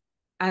this,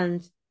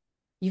 and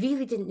you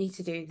really didn't need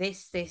to do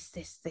this,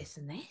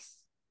 and this.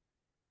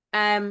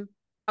 Um,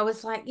 I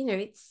was like,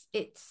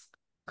 it's.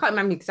 Can't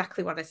remember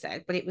exactly what I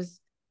said, but it was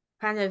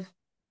kind of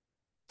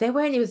they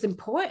weren't. It was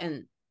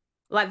important.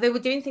 Like they were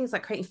doing things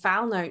like creating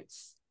file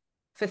notes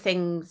for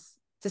things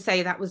to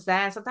say that was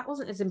there. So that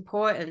wasn't as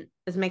important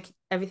as making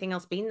everything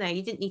else being there.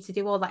 You didn't need to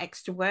do all that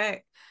extra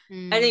work.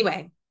 Mm.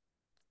 Anyway,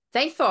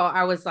 they thought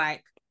I was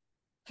like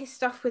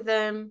pissed off with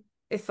them.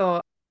 They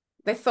thought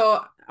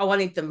I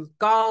wanted them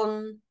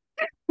gone.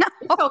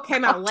 This Oh all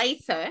came God. out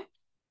later.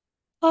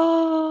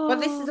 But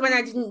this is when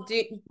I Oh.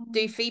 didn't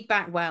do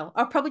feedback well.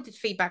 I probably did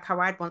feedback how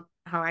I'd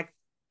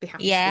be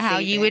happy to Yeah, how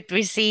receive you it. would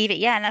receive it.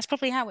 Yeah, and that's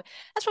probably how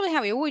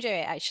we all do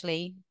it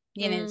actually.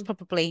 It's Mm,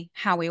 probably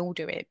how we all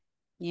do it.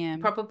 Yeah.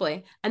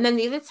 probably. And then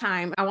the other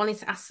time I wanted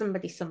to ask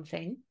somebody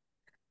something,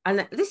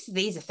 and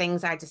these are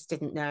things I just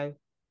didn't know.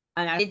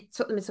 And I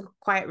took them into a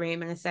quiet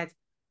room and I said,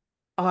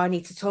 "Oh, I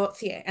need to talk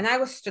to you." And I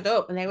was stood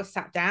up and they were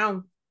sat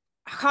down.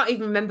 I can't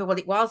even remember what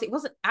it was. It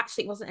wasn't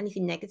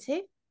anything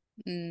negative,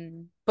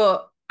 Mm.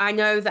 but I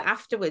know that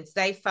afterwards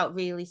they felt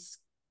really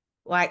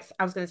like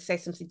I was going to say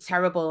something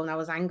terrible and I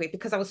was angry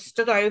because I was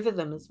stood over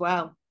them as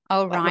well.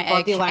 Oh, Like the right,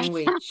 body okay.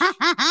 language.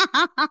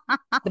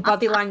 The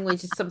body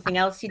language is something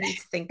else you need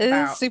to think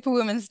about.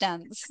 Superwoman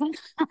stance.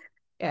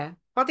 Yeah.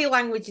 Body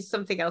language is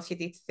something else you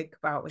need to think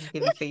about when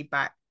giving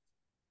feedback.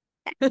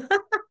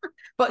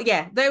 But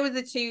yeah, they were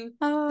the two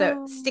that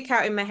Oh, stick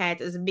out in my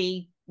head as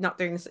me not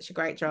doing such a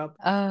great job.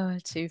 oh,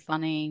 too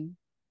funny.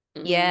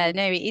 Yeah, Mm,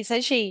 no, it is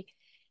a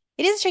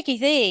tricky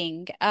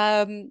thing.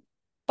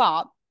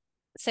 But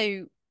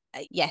so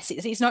yes,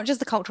 it's not just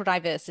the cultural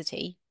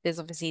diversity. There's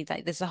obviously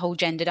like there's the whole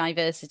gender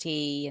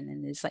diversity, and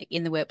then there's like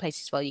in the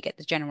workplace as well, you get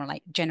the general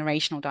like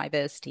generational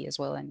diversity as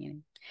well,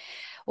 and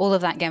all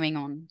of that going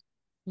on.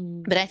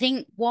 mm, But I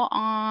think what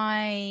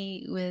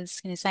I was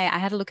going to say, I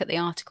had a look at the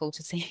article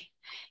to see,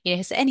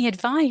 is there any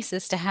advice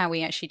as to how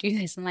we actually do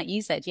this? And like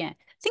you said, yeah,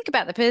 think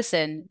about the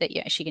person that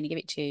you're actually going to give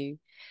it to.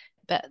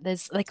 But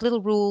there's like a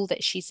little rule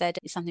that she said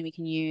is something we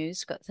can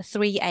use. We've got the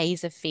 3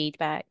 A's of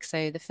feedback.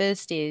 So the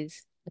first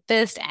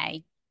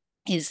A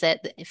is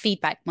that the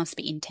feedback must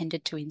be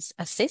intended to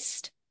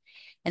assist.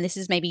 And this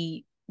is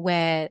maybe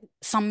where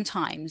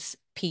sometimes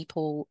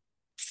people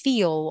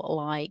feel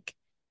like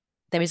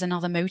there is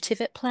another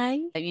motive at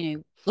play.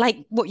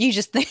 Like what you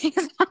just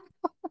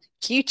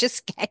you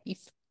just gave.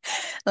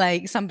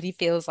 Like somebody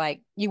feels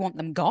like you want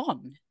them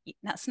gone.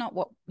 That's not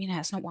what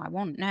I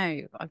want.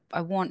 No,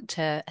 I want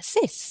to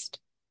assist,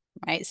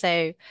 right? So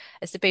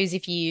I suppose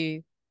if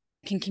you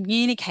can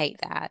communicate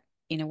that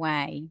in a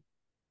way,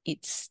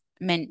 it's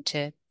meant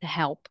to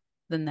help,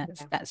 then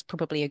yeah. that's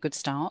probably a good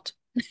start.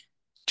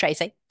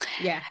 Tracy.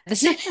 Yeah. The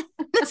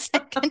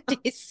second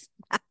is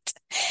that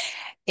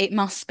it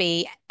must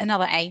be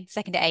another A.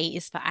 Second A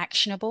is for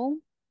actionable,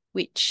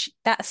 which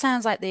that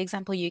sounds like the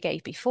example you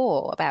gave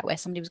before about where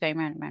somebody was going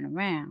round and round and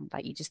round,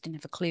 like you just didn't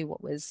have a clue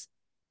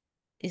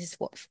is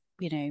what,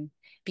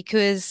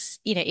 because,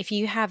 if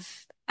you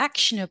have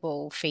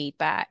actionable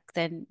feedback,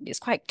 then it's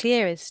quite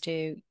clear as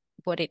to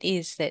what it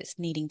is that's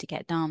needing to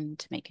get done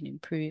to make an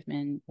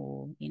improvement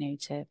or,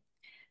 to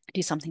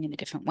do something in a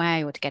different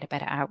way or to get a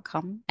better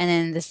outcome. And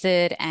then the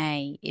third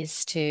A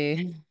is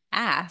to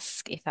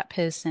ask if that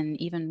person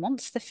even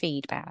wants the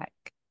feedback,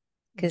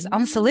 because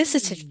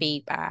unsolicited Mm,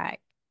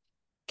 feedback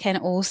can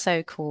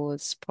also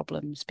cause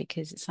problems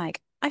because it's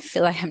like, I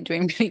feel like I'm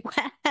doing really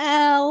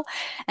well.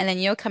 And then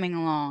you're coming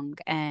along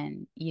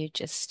and you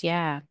just,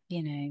 yeah,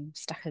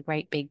 stuck a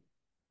great big,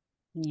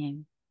 you know,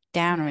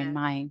 downer in yeah.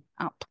 my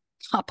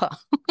upper.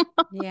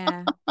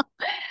 Yeah.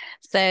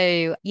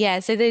 So yeah,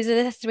 so those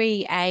are the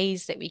 3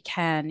 A's that we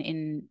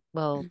can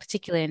well,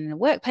 particularly in the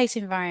workplace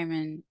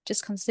environment,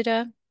 just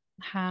consider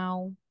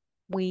how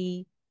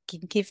we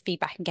can give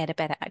feedback and get a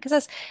better,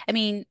 because I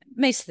mean,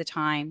 most of the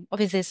time,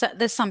 obviously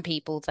there's some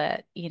people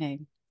that,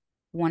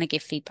 want to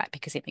give feedback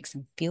because it makes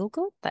them feel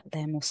good, that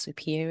they're more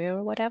superior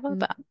or whatever. Mm,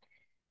 But,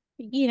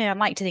 I'd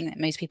like to think that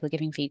most people are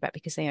giving feedback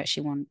because they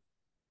actually want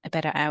a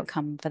better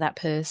outcome for that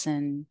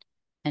person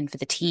and for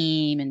the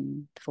team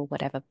and for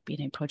whatever,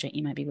 project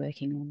you might be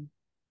working on.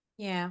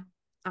 yeah. Mm.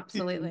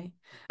 Absolutely.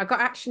 I got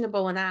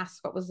actionable and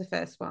asked. What was the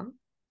first one?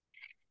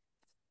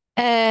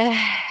 Uh,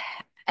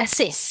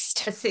 Assist.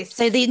 So Assist.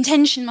 the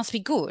intention must be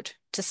good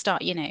to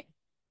start, If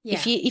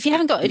Yeah. you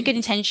haven't got a good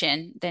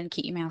intention, then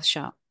keep your mouth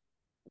shut.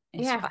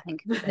 Is Yeah. what I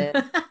think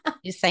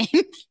you're saying.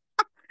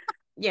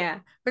 Yeah.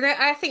 But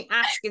I think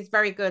ask is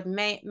very good.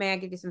 May I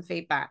give you some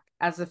feedback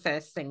as the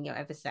first thing you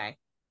ever say?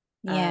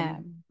 Yeah.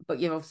 But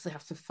you obviously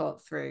have to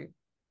thought through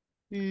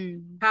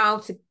Mm. how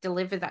to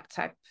deliver that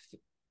type of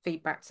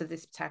feedback to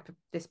this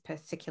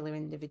particular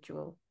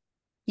individual,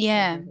 whoever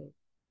Yeah. it is. Mm.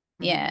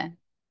 Yeah.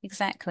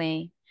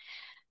 Exactly.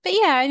 But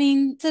yeah, I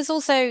mean, there's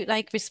also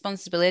like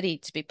responsibility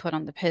to be put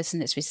on the person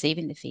that's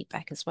receiving the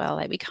feedback as well.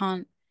 Like we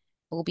can't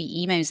all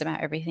be emos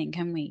about everything,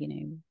 can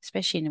we?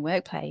 Especially in the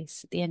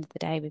workplace. At the end of the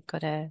day, we've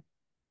got to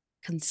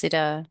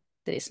consider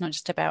that it's not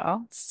just about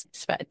us.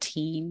 It's about a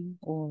team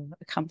or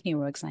a company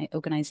or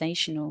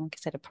organization or, like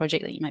I said, a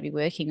project that you might be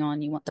working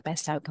on. You want the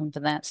best outcome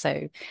for that.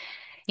 So,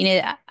 you know,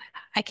 I,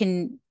 I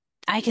can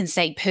I can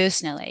say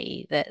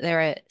personally that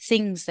there are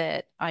things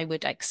that I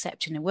would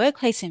accept in a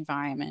workplace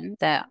environment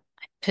that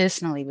I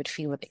personally would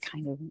feel a bit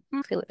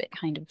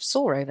kind of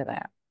sore over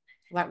that.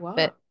 Like But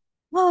what?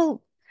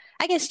 well,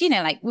 I guess,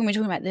 like when we're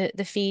talking about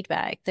the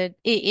feedback, that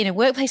in a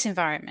workplace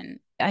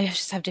environment, I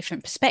just have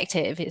different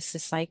perspective. It's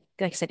just like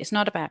I said, it's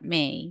not about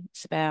me.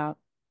 It's about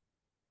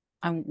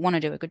I want to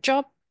do a good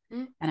job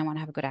Mm, and I want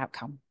to have a good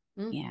outcome.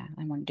 mm, Yeah,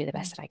 I want to do the mm.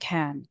 best that I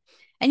can.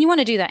 And you want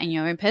to do that in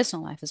your own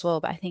personal life as well.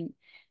 But I think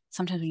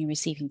sometimes when you're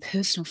receiving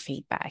personal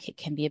feedback, it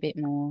can be a bit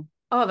more,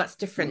 Oh, that's mm,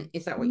 different.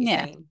 Is that what you're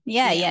yeah, saying?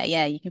 yeah, Yeah. yeah,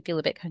 yeah. You can feel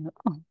a bit kind of,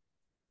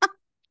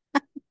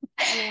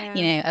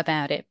 Yeah.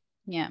 about it.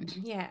 Yeah.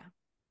 Yeah.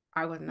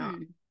 I would not.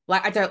 Hmm.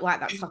 Like, I don't like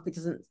that topic.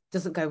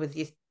 Doesn't go with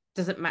you.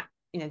 Doesn't match.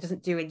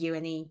 Doesn't do you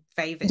any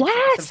favors.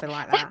 Yes, Something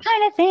like that that.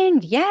 kind of thing.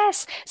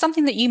 Yes,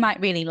 something that you might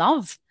really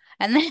love.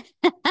 And then,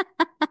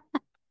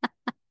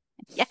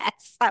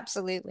 yes,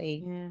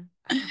 absolutely. Yeah.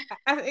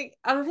 I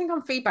think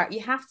on feedback, you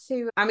have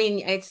to. I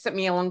mean, it took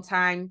me a long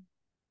time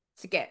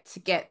to get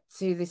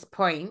to this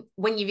point.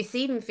 When you're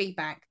receiving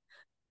feedback,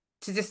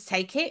 to just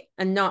take it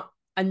and not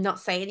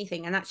say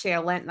anything. And actually, I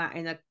learned that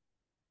in a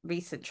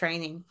recent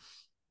training.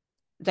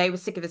 They were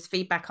to give us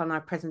feedback on our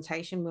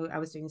presentation. I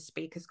was doing a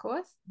speakers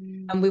course,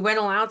 and we Mm. weren't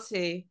allowed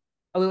to.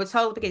 We were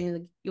told at the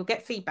beginning, you'll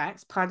get feedback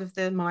as part of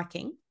the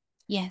marking.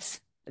 Yes.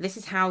 This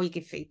is how we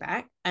give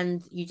feedback,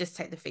 and you just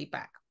take the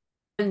feedback.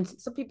 And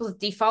some people's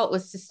default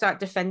was to start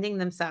defending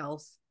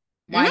themselves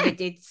why they Mm.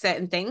 did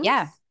certain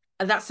Yeah. things.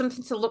 And that's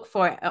something to look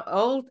for at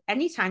all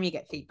anytime you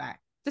get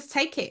feedback. Just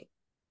take it.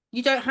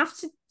 You don't have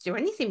to do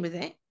anything with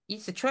it.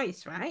 It's a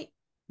choice, right?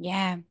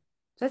 Yeah.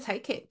 So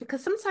take it.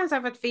 Because sometimes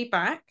I've had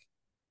feedback,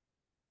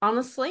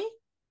 honestly,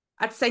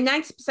 I'd say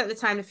 90% of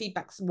the time the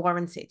feedback's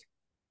warranted.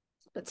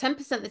 But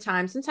 10% of the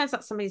time, sometimes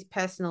that's somebody's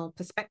personal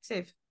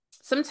perspective.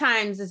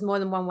 Sometimes there's more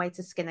than one way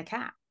to skin a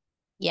cat.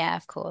 Yeah,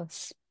 of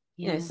course.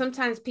 Yeah.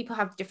 Sometimes people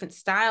have different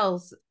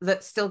styles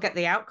that still get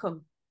the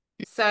outcome.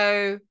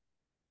 So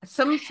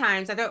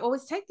sometimes I don't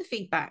always take the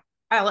feedback.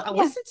 I'll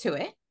Yeah. listen to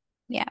it.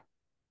 Yeah.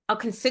 I'll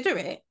consider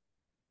it.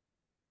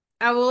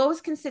 I will always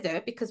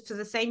consider because for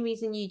the same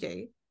reason you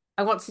do,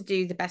 I want to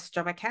do the best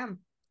job I can.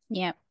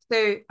 Yeah.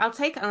 So I'll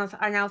take it and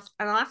I'll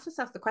ask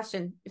myself the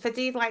question: if I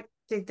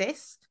do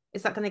this,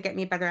 is that going to get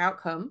me a better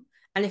outcome?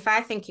 And if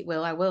I think it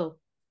will, I will.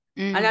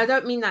 And I Mm.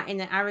 don't mean that in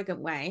an arrogant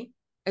way.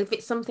 If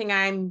it's something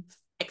I'm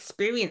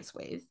experienced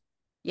with,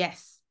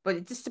 yes. But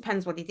it just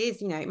depends what it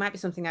is. It might be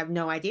something I have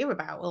no idea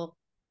about. Well,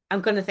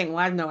 I'm going to think, well,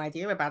 I have no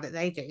idea about it.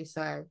 They do.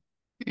 So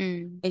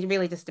Mm. it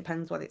really just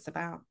depends what it's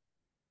about.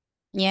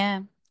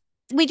 Yeah.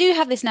 We do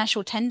have this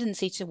natural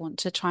tendency to want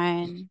to try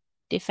and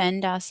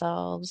defend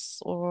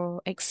ourselves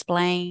or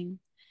explain.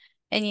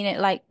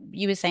 And like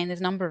you were saying,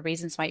 there's a number of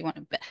reasons why you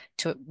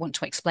want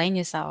to explain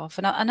yourself.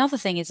 And another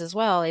thing is as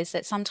well is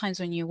that sometimes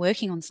when you're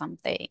working on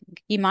something,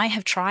 you might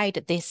have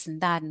tried this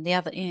and that and the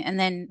other, and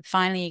then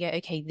finally you go,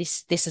 okay,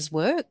 this has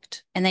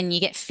worked, and then you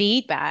get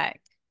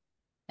feedback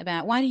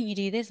about why didn't you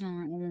do this? And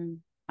I'm like,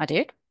 I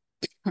did.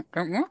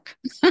 Don't work.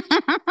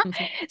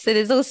 So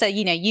there's also,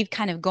 you've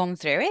kind of gone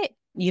through it,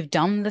 you've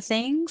done the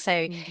thing, so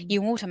Mm-hmm.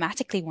 you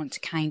automatically want to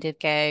kind of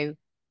go,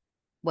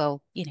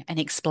 well, and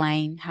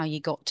explain how you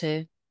got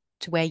to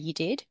where you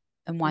did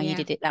and why you Yeah.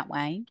 did it that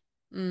way.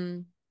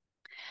 Mm.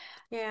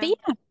 But Yeah.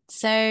 yeah,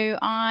 so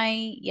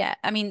I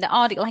mean, the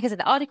article, like I said,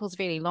 the article's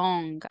really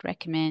long. I'd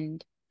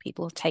recommend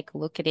people take a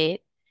look at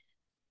it.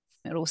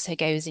 It also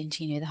goes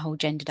into, the whole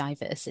gender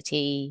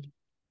diversity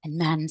and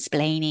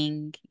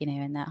mansplaining,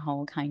 and that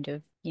whole kind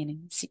of,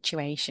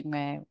 situation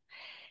where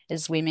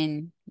as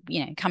women,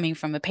 coming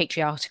from a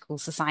patriarchal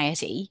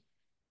society,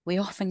 we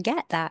often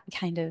get that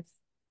kind of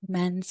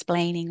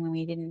mansplaining when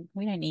we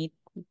don't need,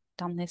 we've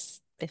done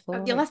this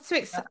before. You'll It's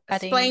have to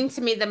adding. explain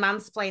to me the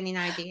mansplaining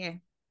idea.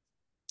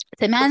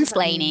 So What does that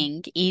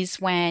mean? mansplaining is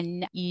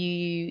when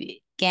you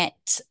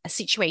get a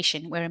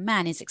situation where a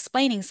man is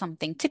explaining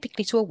something,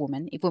 typically to a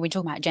woman, if when we're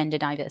talking about gender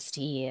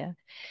diversity here,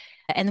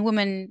 and the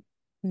woman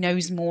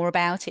knows more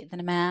about it than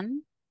a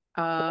man,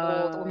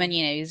 or the Uh, woman,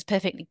 is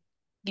perfectly,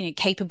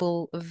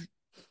 capable of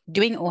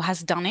doing it or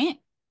has done it.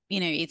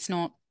 It's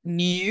not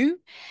new,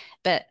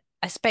 but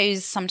I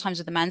suppose sometimes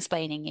with the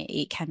mansplaining,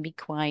 it can be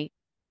quite,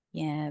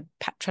 yeah,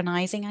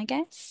 patronizing, I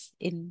guess,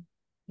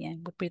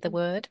 would be the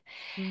word.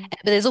 mm,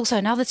 But there's also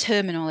another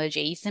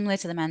terminology similar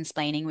to the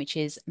mansplaining, which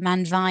is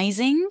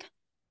manvising.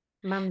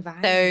 So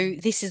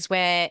manvising. this is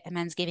where a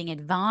man's giving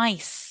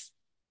advice,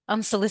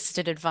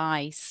 unsolicited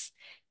advice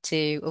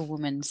to a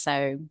woman.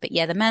 So, but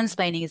yeah, the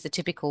mansplaining is the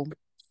typical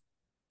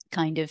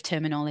kind of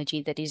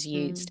terminology that is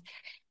Mm, used.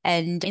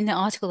 And in the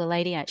article, the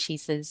writer actually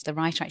says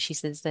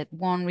that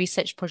one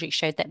research project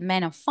showed that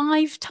men are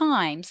five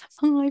times,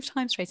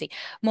 Tracy,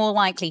 more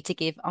likely to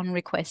give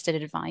unrequested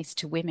advice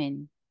to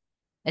women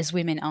as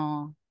women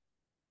are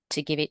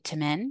to give it to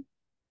men.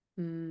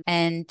 mm.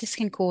 And this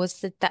can cause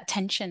that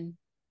tension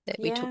that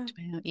we Yeah. talked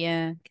about.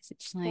 Yeah, because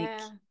it's like,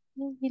 Yeah.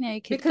 well,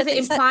 Because but it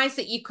it's that, implies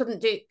that you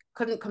couldn't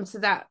come to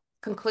that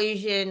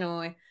conclusion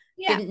or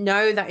yeah. didn't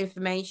know that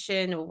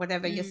information or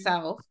whatever Mm,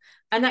 yourself.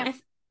 And yeah.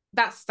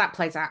 that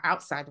plays out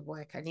outside of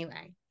work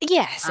anyway.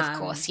 Yes, of Um,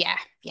 course. Yeah,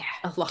 yeah,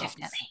 a lot,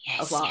 definitely. a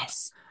Yes, lot.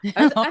 yes.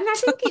 And A I lot.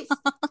 think it's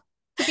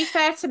to be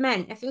fair to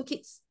men, I think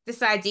it's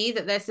this idea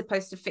that they're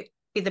supposed to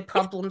be the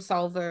problem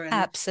solver and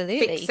fix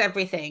Absolutely.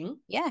 everything.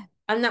 Yeah.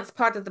 And that's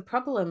part of the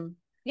problem.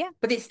 Yeah.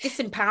 But it's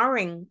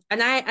disempowering.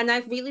 And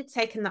I've really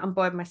taken that on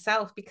board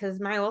myself, because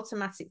my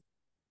automatic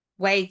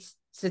way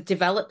to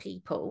develop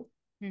people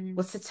Mm.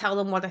 was to tell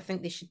them what I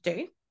think they should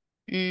do.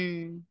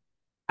 Mm.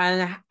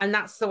 And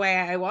that's the way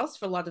I was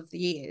for a lot of the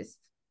years,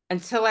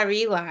 until I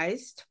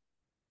realized,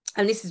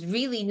 and this is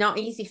really not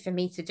easy for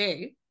me to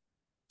do,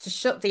 to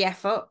shut the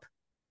F up,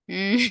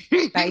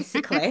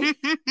 basically.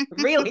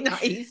 Really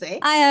not easy.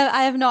 I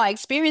have not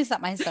experienced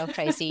that myself,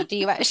 Tracy. Do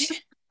you actually?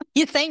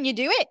 You're saying you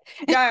do it?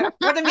 No,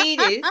 what I mean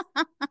is,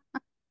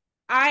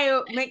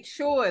 I make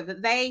sure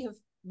that they have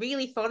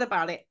really thought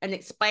about it and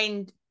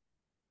explained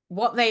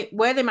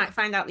where they might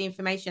find out the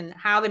information,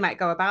 how they might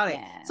go about it.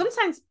 Yeah.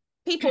 Sometimes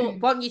people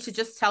want you to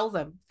just tell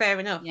them, fair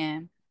enough.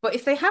 Yeah. But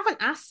if they haven't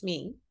asked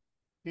me,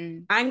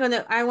 Mm.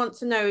 I want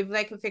to know if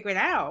they can figure it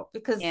out,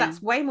 because Yeah.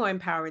 that's way more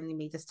empowering than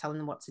me just telling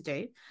them what to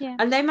do. Yeah.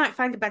 And they might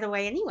find a better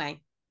way anyway.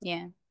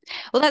 Yeah.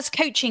 Well, that's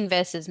coaching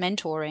versus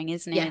mentoring,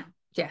 isn't Yeah. it?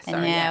 Yeah. And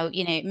Sorry. Yeah. now,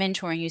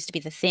 mentoring used to be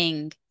the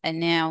thing, and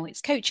now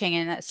it's coaching,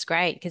 and that's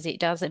great because it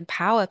does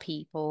empower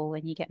people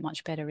and you get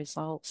much better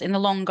results in the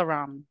longer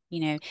run.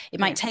 It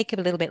might Yeah. take a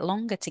little bit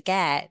longer to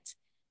get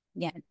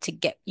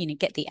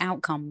the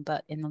outcome,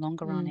 but in the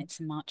longer run, it's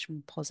a much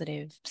more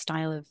positive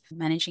style of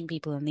managing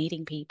people and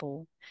leading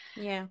people.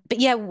 Yeah. But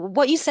yeah,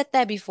 what you said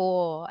there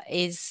before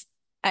is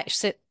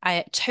actually,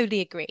 I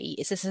totally agree.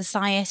 It's a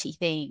society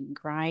thing,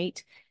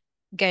 right?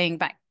 Going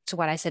back to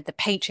what I said, the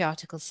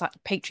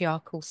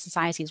patriarchal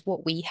society is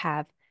what we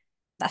have.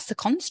 That's the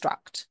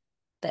construct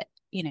that,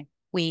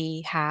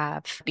 we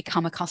have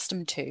become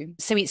accustomed to.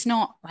 So it's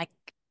not like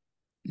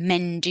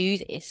men do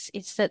this.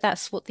 It's that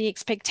that's what the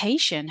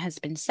expectation has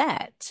been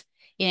set.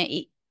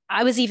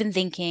 I was even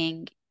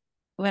thinking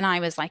when I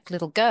was like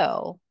little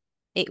girl,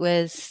 it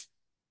was,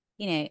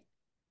 you know,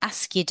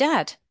 ask your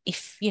dad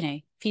if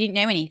you didn't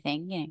know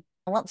anything,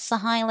 what's the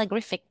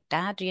hieroglyphic,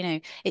 dad?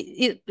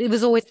 It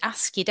was always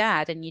ask your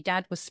dad, and your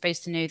dad was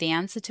supposed to know the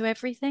answer to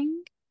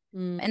everything.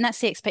 Mm. And that's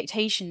the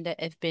expectation that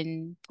have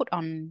been put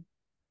on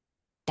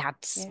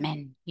dads, Yeah.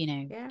 men.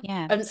 Yeah.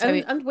 Yeah. And, So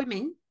and and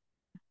women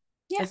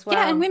yeah, as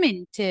yeah, and well.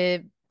 women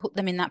to put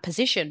them in that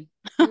position.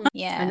 I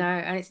Yeah. know,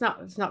 and it's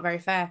not very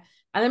fair.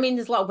 And I mean,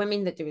 there's a lot of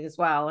women that do it as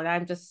well. And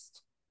I'm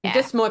Yeah.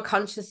 just more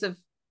conscious of.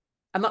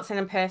 I'm not saying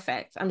I'm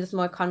perfect. I'm just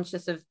more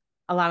conscious of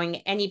allowing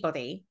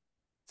anybody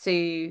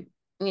to,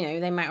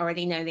 they might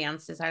already know the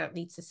answers. I don't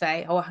need to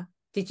say, oh,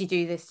 did you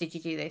do this? Did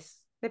you do this?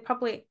 They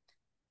probably,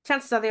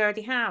 chances are they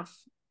already have.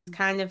 It's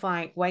kind of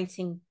like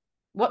waiting.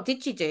 What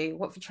did you do?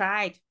 What have you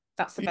tried?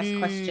 That's the best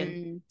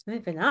question. Mm,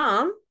 Moving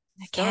on.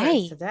 Stories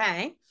okay.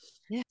 today.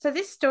 Yeah. So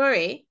this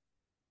story,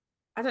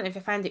 I don't know if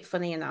I find it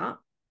funny or not.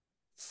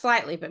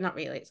 Slightly, but not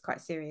really. It's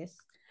quite serious.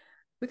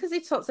 Because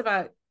it talks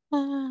about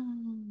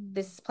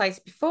this place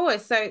before.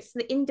 So it's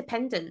the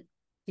Independent,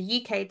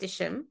 the UK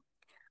edition.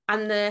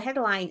 And the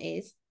headline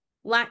is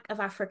Lack of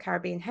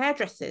Afro-Caribbean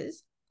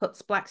Hairdressers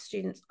Puts Black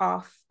Students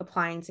Off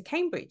Applying to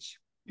Cambridge.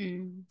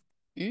 Mm.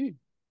 Mm.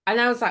 And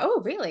I was like,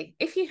 oh, really?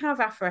 If you have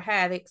Afro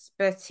hair, the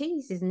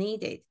expertise is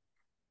needed.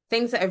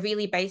 Things that are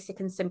really basic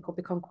and simple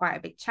become quite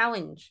a big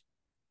challenge.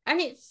 And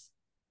it's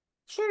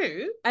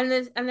true. And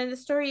then the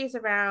story is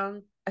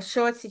around a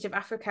shortage of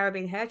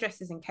Afro-Caribbean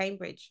hairdressers in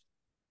Cambridge.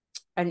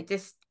 And it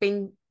just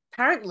been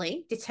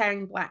apparently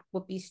deterring Black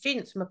would-be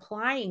students from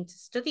applying to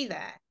study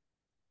there.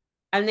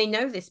 And they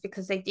know this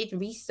because they did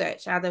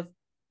research out of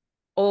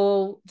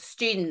all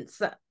students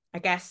that, I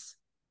guess,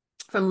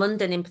 from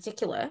London in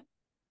particular,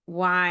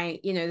 why,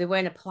 they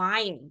weren't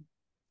applying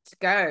to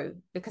go,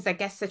 because I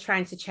guess they're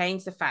trying to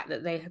change the fact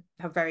that they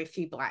have very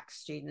few Black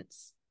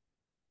students.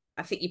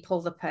 I think you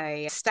pulled up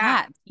a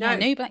stat. Yeah,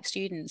 No, no black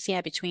students,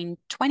 yeah, between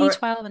or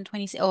 2012 and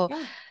 20, or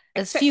yeah,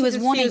 as few accepted as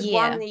as one a few as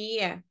one year. a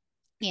year.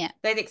 Yeah,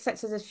 They'd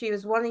accepted as few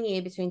as one a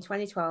year between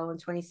 2012 and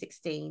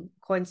 2016,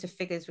 according to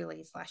figures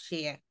released last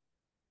year.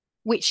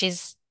 which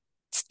is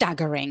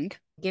staggering.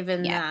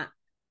 Given Yeah.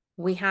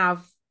 that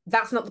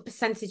that's not the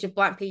percentage of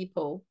Black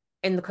people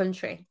in the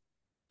country.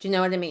 Do you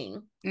know what I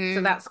mean? So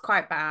Mm. that's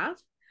quite bad.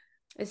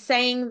 It's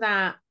saying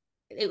that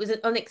it was an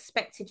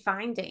unexpected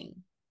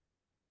finding.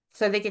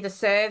 So they did a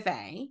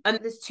survey, and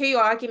there's two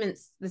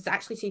arguments. There's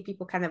actually two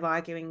people kind of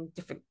arguing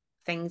different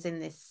things in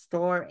this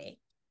story.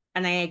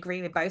 And I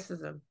agree with both of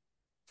them,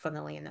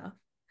 funnily enough.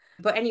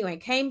 But anyway,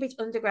 Cambridge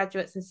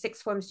undergraduates and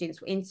sixth form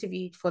students were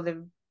interviewed for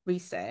the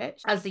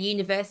research as the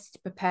university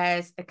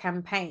prepares a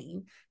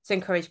campaign to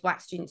encourage Black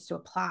students to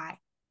apply.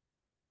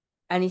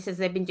 And he says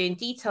they've been doing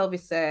detailed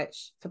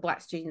research for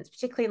Black students,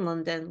 particularly in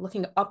London,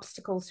 looking at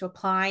obstacles to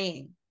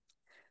applying.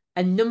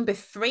 And number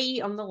 3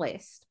 on the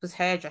list was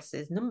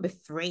hairdressers. Number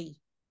 3.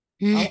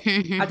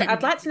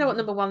 I'd like to know what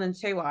number 1 and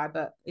 2 are,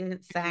 but it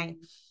didn't say.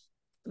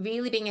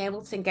 Really being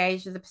able to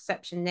engage with the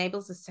perception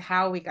enables us to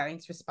how we're going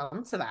to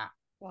respond to that.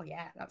 Well,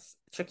 yeah, that's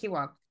a tricky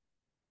one.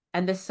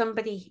 And there's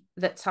somebody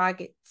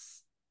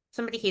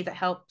here that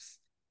helps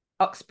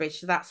Oxbridge.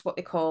 So that's what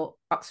they call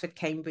Oxford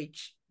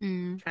Cambridge,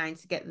 trying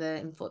to get the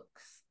influx.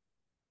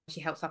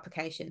 She helps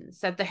applications.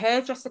 So the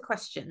hairdresser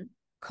question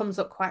comes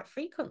up quite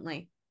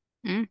frequently.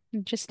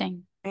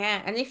 Interesting.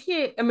 Yeah, and if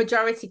you're a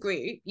majority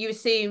group, you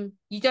assume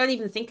you don't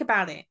even think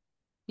about it.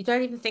 You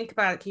don't even think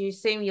about it because you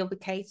assume you'll be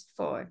catered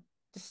for.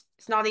 Just,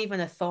 it's not even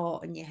a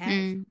thought in your head.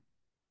 Mm.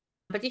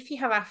 But if you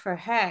have afro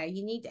hair,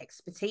 you need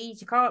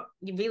expertise.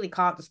 You really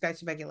can't just go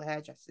to regular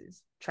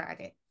hairdressers. Tried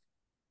it.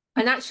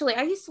 And actually,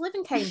 I used to live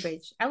in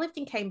Cambridge. I lived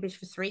in Cambridge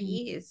for 3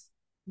 years.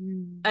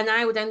 Mm. And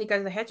I would only go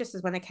to the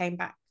hairdressers when I came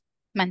back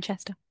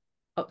Manchester.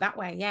 up that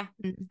way. Yeah.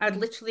 I'd Mm.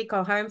 literally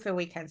go home for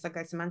weekends. I'd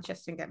go to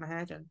Manchester and get my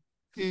hair done.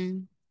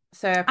 Mm.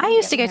 So I I couldn't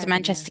used get to my go to hair done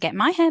Manchester there.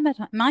 to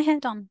get my hair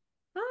done.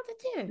 Oh,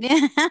 did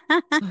Yeah.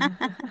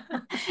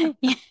 you?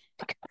 Yeah.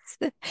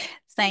 There you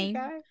Same.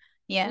 go.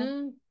 Yeah.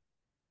 Mm.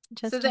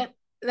 So Interesting.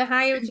 the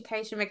higher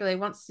education regulator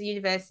wants the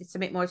university to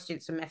submit more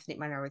students from ethnic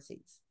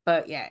minorities.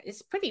 But yeah,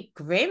 it's pretty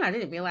grim. I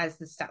didn't realize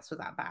the stats were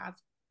that bad.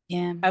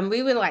 Yeah. And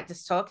we were like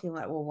just talking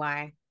like, well,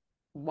 why?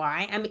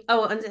 Why? I mean,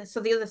 oh, and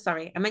so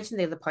I mentioned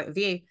the other point of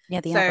view.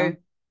 Yeah, the So other.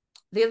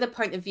 the other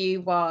point of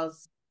view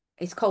was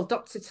it's called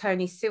Dr.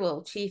 Tony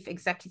Sewell, Chief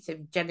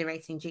Executive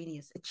Generating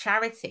Genius, a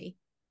charity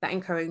that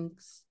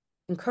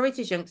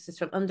encourages youngsters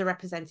from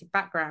underrepresented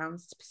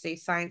backgrounds to pursue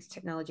science,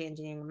 technology,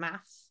 engineering, and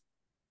maths.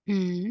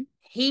 Mm.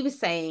 He was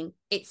saying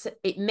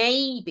it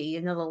may be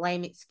another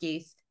lame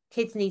excuse.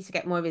 Kids need to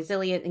get more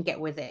resilient and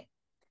get with it.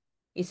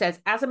 He says,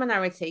 as a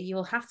minority, you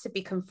will have to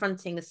be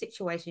confronting a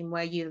situation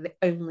where you're the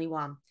only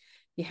one.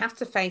 You have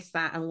to face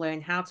that and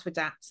learn how to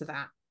adapt to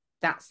that.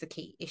 That's the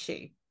key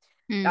issue.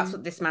 That's Mm.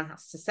 what this man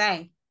has to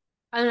say.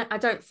 And I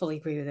don't fully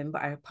agree with him,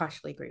 but I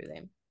partially agree with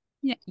him.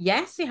 Yeah.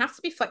 Yes, you have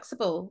to be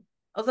flexible.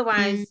 Mm.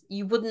 Otherwise,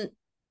 you'd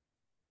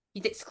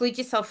exclude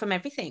yourself from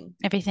everything.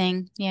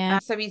 Everything. Yeah.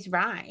 So he's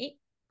right.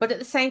 But at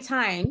the same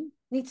time, you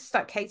need to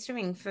start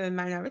catering for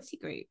minority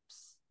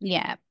groups.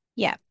 Yeah.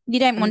 Yeah. You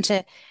don't want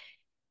to,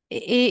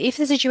 if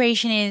the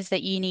situation is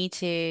that you need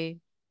to,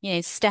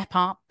 step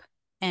up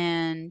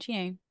and,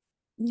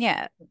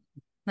 yeah,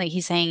 like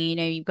he's saying,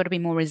 you've got to be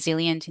more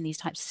resilient in these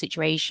types of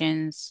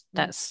situations. Mm,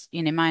 That's,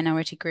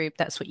 minority group.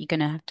 That's what you're going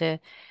to have to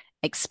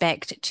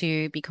expect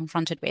to be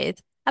confronted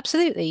with.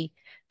 Absolutely.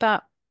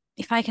 But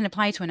if I can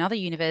apply to another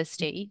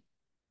university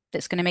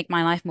that's going to make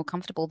my life more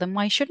comfortable, then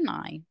why shouldn't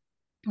I?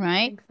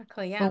 Right?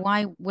 exactly, Well, yeah.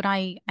 why would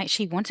I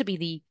actually want to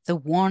be the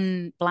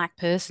one black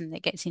person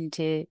that gets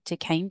into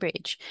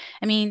Cambridge?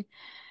 I mean,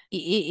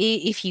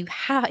 if you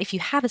have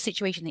a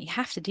situation that you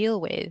have to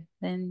deal with,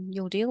 then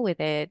you'll deal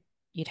with it.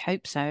 You'd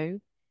hope so.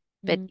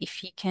 But Mm,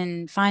 if you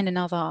can find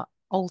another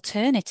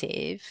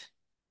alternative,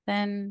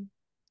 then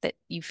that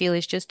you feel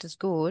is just as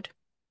good,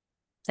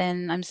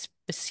 then I'm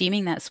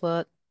assuming that's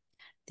what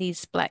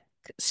these black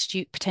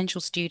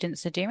potential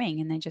students are doing,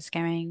 and they're just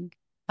going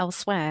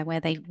elsewhere where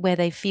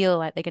they feel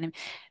like they're going to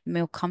be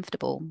more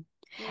comfortable.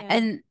 yeah.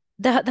 And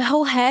the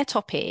whole hair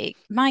topic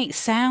might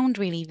sound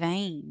really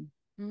vain,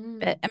 but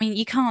Mm, I mean,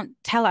 you can't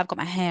tell I've got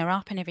my hair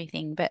up and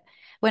everything. But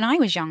when I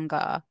was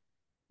younger,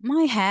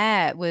 my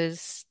hair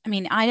was, I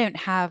mean,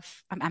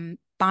 I'm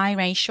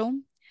biracial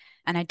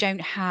and I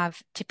don't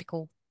have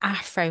typical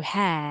afro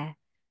hair,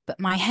 but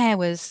my hair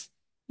was,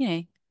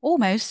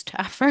 almost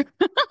afro,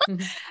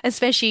 mm,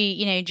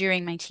 especially,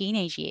 during my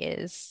teenage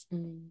years.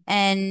 mm,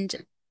 And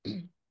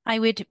I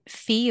would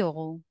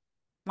feel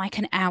like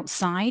an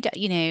outsider.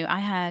 I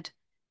had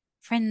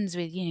friends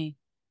with,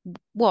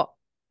 what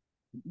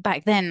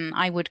back then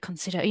I would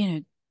consider,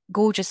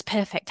 gorgeous,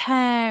 perfect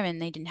hair,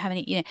 and they didn't have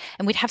any,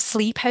 and we'd have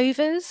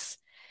sleepovers.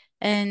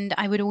 And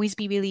I would always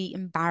be really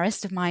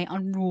embarrassed of my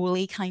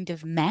unruly kind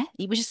of mess.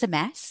 It was just a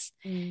mess.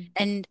 mm,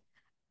 And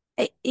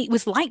it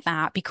was like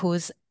that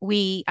because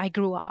I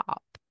grew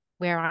up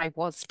where I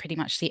was pretty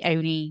much the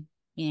only,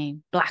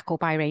 black or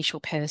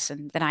biracial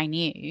person that I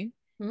knew,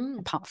 mm,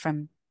 apart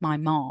from my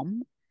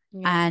mom.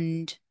 yeah.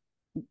 And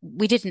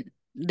we didn't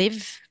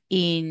live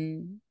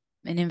in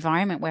an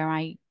environment where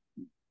I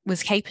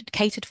was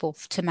catered for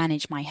to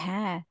manage my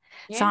hair.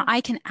 So Yeah.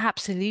 I can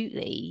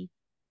absolutely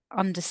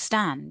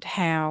understand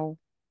how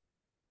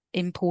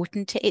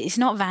important it's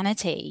not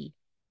vanity.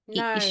 It's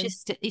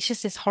No.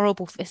 just this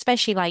horrible,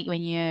 especially like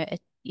when you're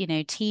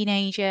a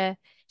teenager,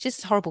 it's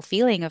just a horrible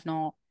feeling of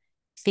not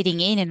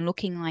fitting in and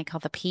looking like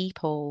other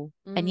people.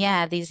 And Mm,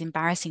 yeah, these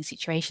embarrassing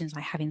situations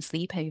like having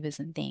sleepovers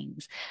and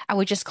things, I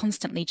would just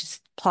constantly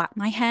just plait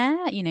my hair.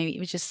 It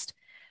was just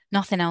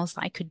nothing else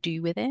that I could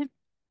do with it.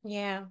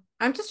 yeah.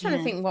 I'm just trying to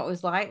Yeah. think what it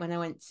was like when I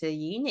went to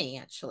uni,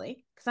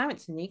 actually, because I went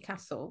to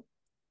Newcastle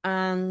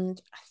and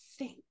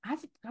I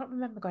don't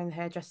remember going to the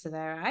hairdresser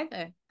there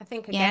either. I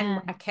think again,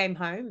 Yeah. I came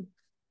home.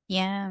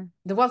 Yeah.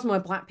 There was more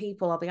black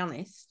people, I'll be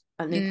honest,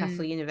 at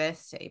Newcastle Mm.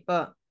 University,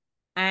 but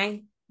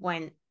I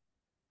went,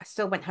 I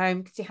still went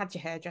home because you had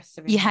your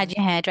hairdresser in You had there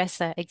your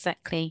hairdresser,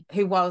 exactly.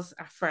 who was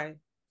Afro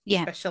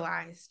Yeah.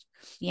 specialized.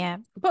 Yeah.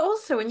 But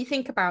also, when you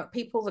think about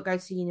people that go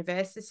to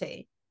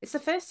university, it's the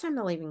first time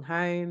they're leaving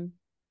home.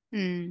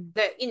 Mm.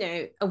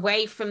 That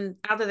away from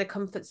out of the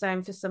comfort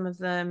zone for some of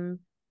them,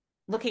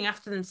 looking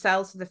after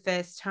themselves for the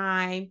first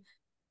time,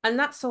 and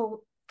that's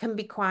all can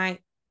be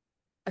quite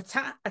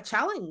a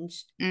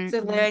challenge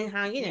to Mm-mm. learn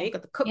how, Yeah. you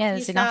got to cook Yeah, for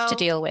there's enough to yourself.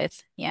 deal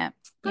with. Yeah.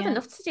 Got Yeah.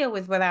 enough to deal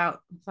with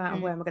without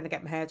Mm. where am I going to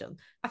get my hair done?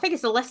 I think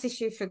it's a less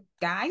issue for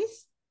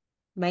guys,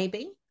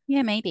 maybe,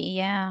 Yeah, maybe.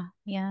 Yeah.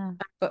 Yeah.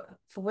 but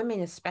for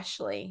women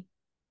especially,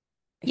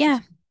 if Yeah.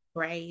 it's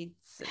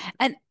braids and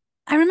And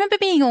I remember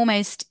being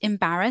almost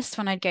embarrassed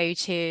when I'd go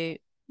to,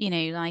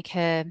 like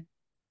a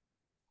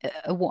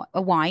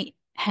white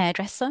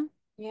hairdresser.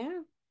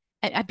 yeah.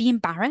 I'd be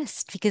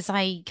embarrassed because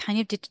I kind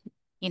of did,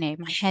 my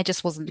hair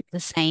just wasn't the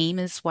same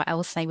as what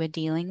else they were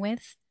dealing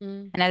with.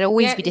 Mm. And I'd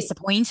always Yeah, be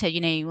disappointed,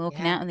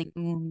 walking yeah, out and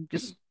think,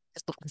 just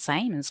look the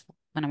same as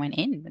when I went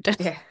in.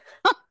 yeah.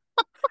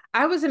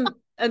 I was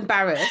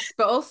embarrassed,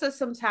 but also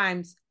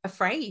sometimes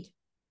afraid,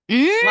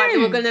 like they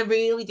were Mm, going to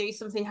really do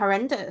something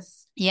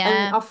horrendous, and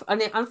yeah, off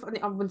and it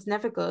one's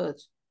never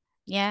good.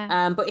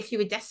 yeah, But if you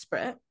were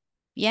desperate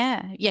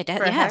yeah, yeah,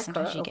 for a yeah.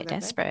 Sometimes haircut you or get whatever,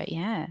 desperate,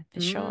 yeah, for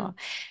sure. mm,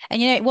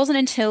 And it wasn't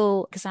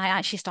until because I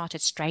actually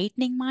started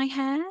straightening my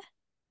hair,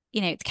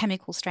 it's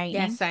chemical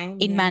yeah, straightening same,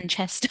 in yeah.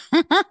 Manchester.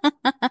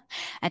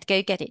 I'd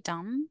go get it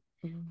done.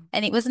 Mm.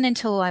 And it wasn't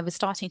until I was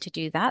starting to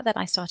do that that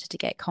I started to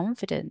get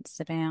confidence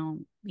about,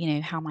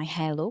 how my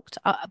hair looked.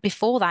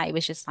 Before that, it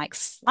was just like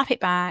slap it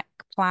back,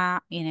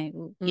 plait,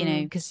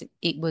 Mm. because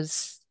it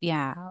was,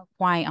 yeah,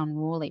 quite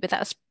unruly. But that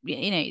was,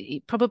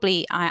 it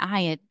probably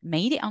I had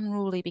made it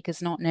unruly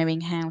because not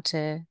knowing how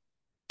to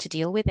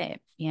deal with it.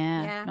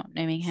 Yeah, Yeah, not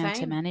knowing how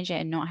to same. manage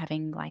it and not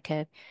having like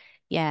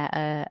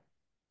yeah,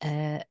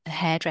 a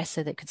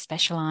hairdresser that could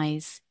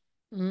specialize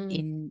Mm.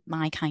 in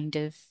my kind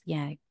of,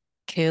 yeah,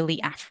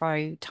 curly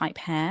afro type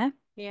hair.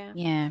 Yeah.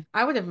 Yeah.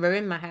 I would have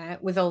ruined my hair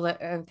with all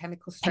the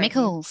chemical straightening.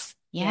 Chemicals.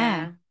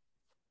 Yeah.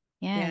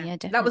 Yeah, Yeah. yeah.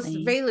 Yeah, That was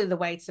definitely. really the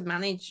way to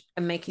manage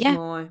and make it Yeah.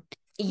 more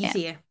Yeah.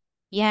 easier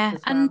Yeah.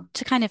 as And well.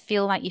 to kind of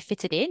feel like you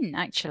fitted in,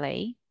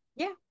 actually.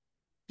 Yeah,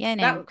 Yeah,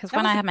 no, that because that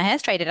when was I a had my hair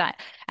straightened,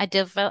 I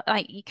develop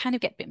like you kind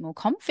of get a bit more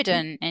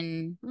confident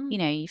and, mm,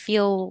 you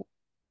feel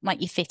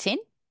like you fit in.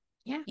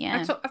 yeah. Yeah.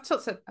 I think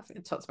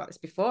I talked about this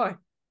before.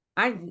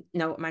 I didn't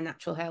know what my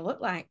natural hair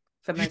looked like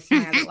for most of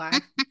my adult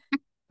life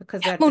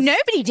because I Well, just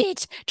nobody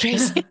did,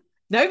 Tracy.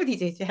 nobody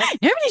did, yeah.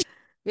 Nobody.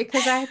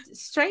 Because I had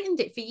straightened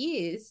it for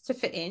years to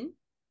fit in,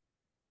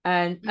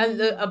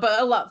 Mm,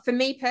 but a lot for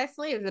me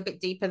personally, it was a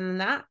bit deeper than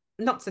that.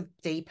 Not so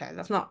deeper.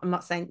 That's not. I'm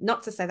not saying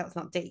not to say that's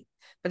not deep,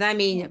 but I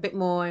mean yeah. a bit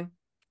more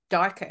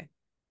darker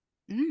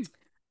Mm.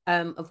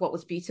 of what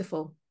was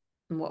beautiful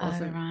and what Oh,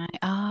 wasn't. right.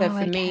 So Oh,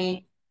 for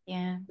okay.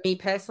 Yeah. me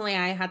personally,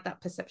 I had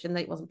that perception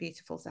that it wasn't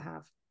beautiful to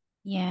have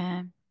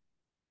Yeah.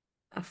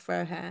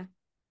 afro hair.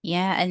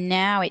 Yeah, and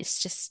now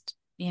it's just,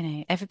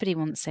 everybody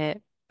wants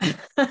it.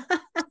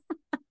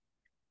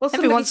 Well,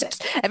 somebody said,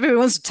 Everybody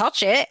wants to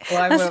touch it.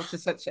 well, I That's, will to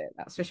such it,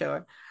 that's for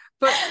sure.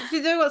 But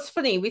you know what's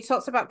funny? We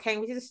talked about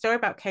Cambridge. We did a story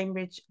about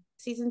Cambridge,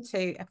 season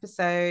 2,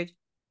 episode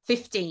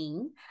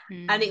 15,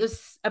 and it mm,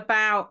 was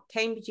about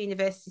Cambridge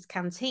University's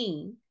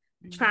canteen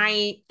mm.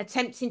 trying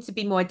attempting to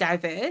be more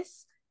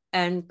diverse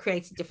and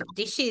creating different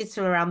dishes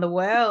from around the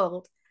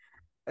world.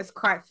 It's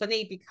quite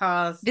funny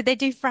because Did they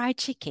do fried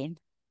chicken?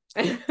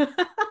 it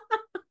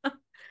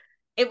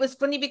was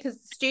funny because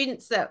the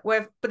students that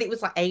were, but it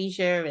was like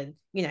Asia and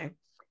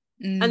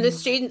and the Mm,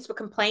 students were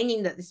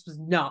complaining that this was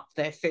not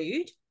their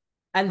food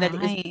and that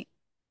it was, right.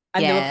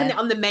 and they were putting Yeah, it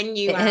on the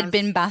menu it had as,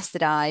 been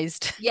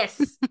bastardized.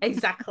 yes,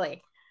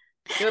 exactly.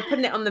 They were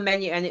putting it on the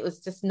menu and it was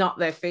just not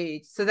their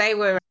food. So they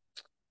were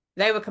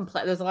there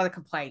was a lot of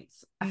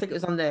complaints. I think it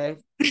was on the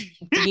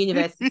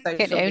university Can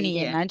social only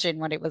media. imagine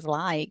what it was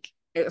like.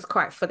 It was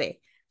quite funny.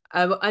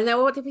 I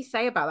know, what did we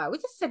say about that? We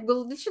just said,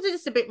 well, this should have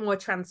just a bit more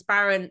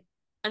transparent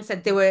and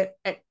said they were,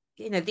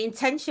 the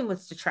intention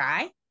was to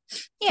try.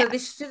 So Yeah,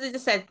 this should have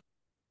just said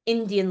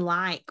Indian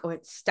like or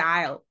its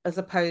style, as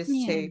opposed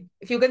yeah, to,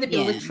 if you're going to be yeah.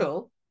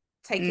 literal,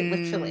 take it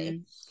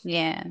literally.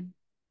 Yeah,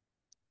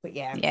 But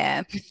yeah.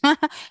 yeah.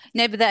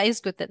 No, but that is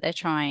good that they're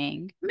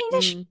trying. I mean,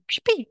 there Mm,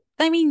 should be.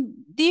 I mean,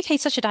 the UK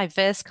is such a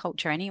diverse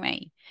culture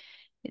anyway.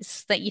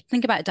 It's that you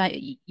think about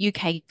di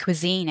UK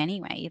cuisine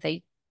anyway.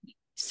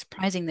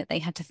 Surprising that they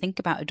had to think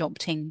about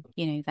adopting,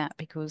 that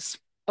because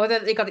although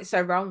they got it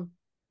so wrong.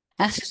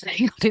 they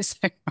got it so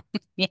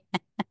wrong. Yeah.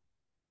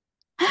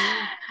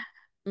 Mm,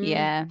 mm,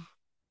 Yeah.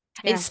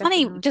 yeah, It's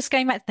funny, definitely. just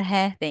going back to the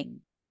hair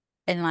thing.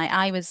 And like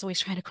I was always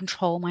trying to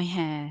control my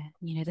hair,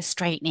 the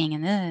straightening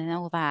and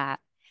all that.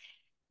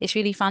 It's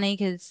really funny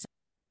because,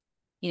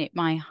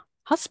 my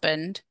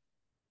husband,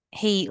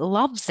 he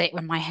loves it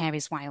when my hair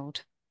is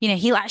wild.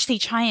 He'll actually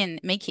try and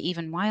make it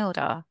even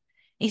wilder.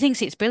 He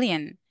thinks it's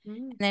brilliant.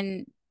 Mm, And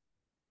then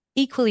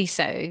equally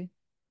so,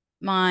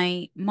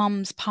 my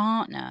mum's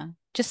partner,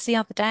 just the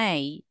other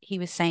day, he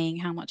was saying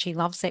how much he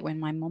loves it when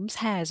my mum's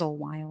hair is all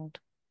wild.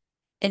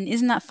 And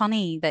isn't that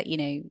funny that,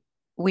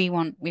 we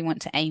want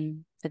to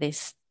aim for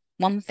this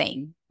one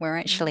thing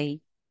where mm,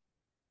 actually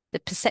the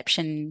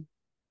perception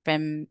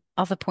from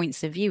other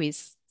points of view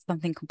is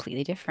something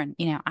completely different.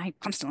 I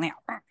constantly,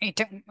 "You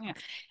don't,"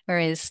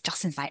 whereas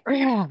Justin's like,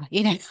 "Ugh,"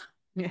 yeah.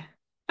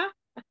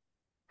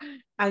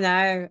 I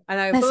know,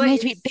 but that's like,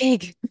 made me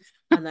big.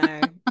 I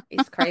know.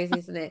 It's crazy,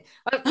 isn't it?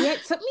 Yeah,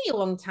 it took me a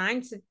long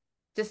time to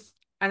just,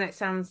 and it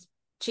sounds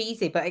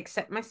cheesy, but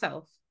accept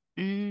myself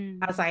Mm,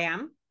 as I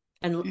am,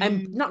 and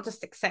mm. not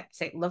just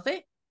accept it, love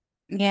it.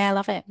 Yeah, I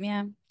love it.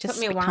 Yeah. Took me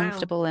Just a be while.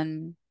 comfortable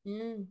and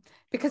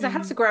Because I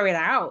had to mm,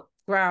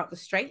 grow out the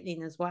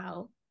straightening as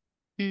well.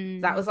 That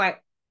mm. was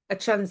like a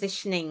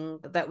transitioning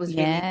that was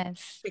really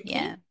Yes. tricky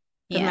Yeah.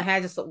 because my Yeah.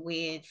 hair just looked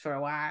weird for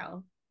a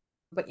while.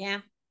 But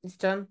yeah, it's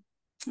done.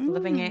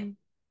 Loving it. Mm.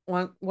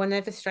 Won't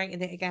never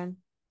straighten it again.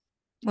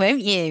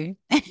 Won't you?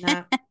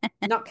 No,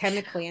 not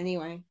chemically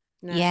anyway.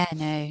 No, Yeah,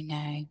 no,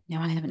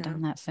 I haven't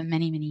done no. that for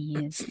many, many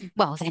years.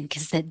 Well, then,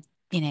 because the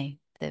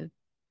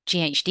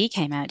GHD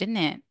came out, didn't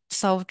it?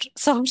 Oh, it didn't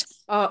Solved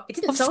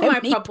solve so my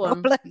many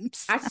problem.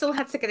 problems. I still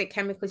had to get it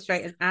chemically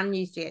straightened and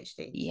use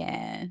GHD.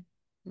 Yeah,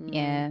 Mm,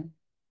 yeah.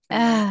 I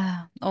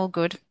know. All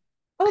good.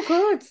 Oh,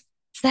 good.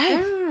 So,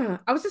 Yeah.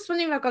 I was just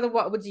wondering if I got a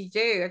what would you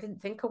do? I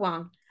didn't think of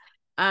one.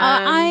 Um,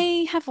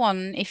 I have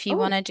one if you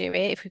want to oh, do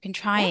it, if we can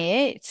try yeah.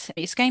 it.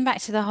 It's going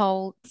back to the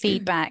whole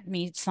feedback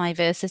meets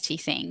diversity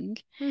thing.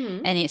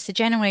 Hmm. And it's the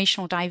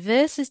generational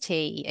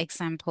diversity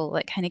example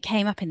that kind of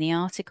came up in the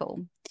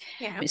article.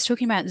 Yeah. It's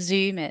talking about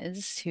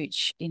Zoomers,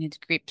 which, the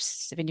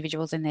groups of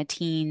individuals in their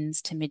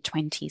teens to mid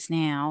 20s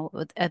now,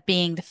 are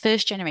being the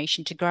first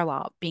generation to grow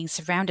up, being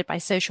surrounded by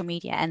social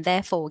media, and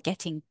therefore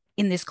getting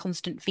in this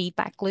constant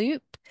feedback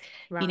loop,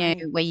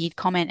 Right. where you'd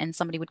comment and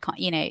somebody would,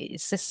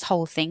 it's this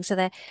whole thing. So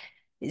they're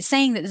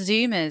saying that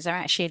Zoomers are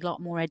actually a lot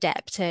more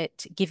adept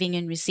at giving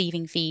and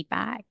receiving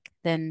feedback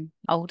than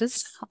older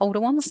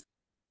ones.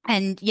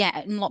 And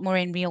yeah, a lot more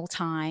in real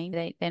time.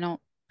 They're not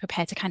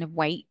prepared to kind of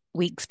wait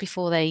weeks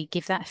before they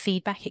give that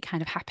feedback. It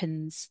kind of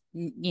happens,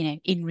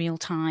 in real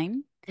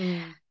time.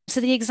 Mm,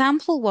 So the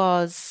example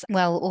was,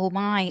 well,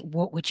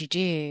 what would you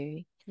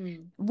do?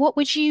 mm, What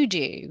would you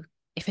do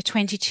if a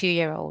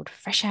 22-year-old,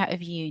 fresh out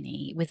of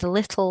uni, with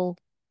little,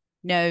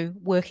 no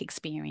work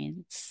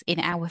experience in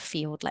our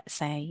field, let's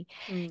say,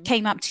 mm.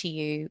 came up to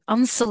you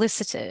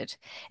unsolicited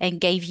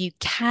and gave you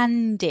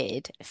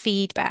candid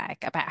feedback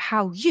about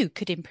how you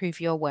could improve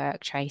your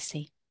work,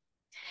 Tracy?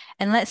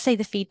 And let's say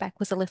the feedback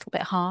was a little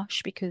bit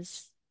harsh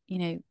because,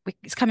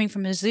 it's coming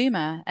from a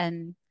Zoomer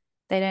and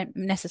they don't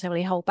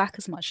necessarily hold back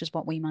as much as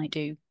what we might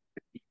do.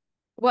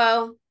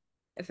 Well,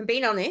 if I'm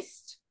being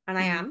honest, and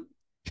I Mm. am,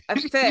 at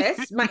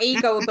first my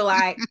ego would be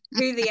like,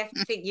 "Who the f do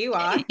you think you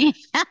are?"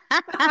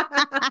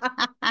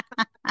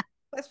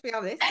 Let's be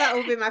honest. That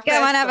would be my Go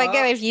on, first have a go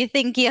thought. if you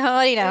think you're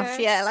hard enough.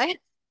 Yeah, Yeah,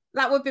 like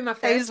that would be my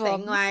those first thing.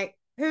 ones. Like,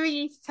 who are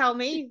you to tell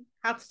me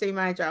how to do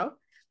my job?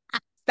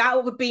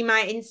 That would be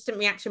my instant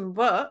reaction,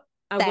 but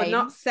I would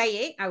not Same. say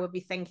it. I would be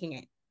thinking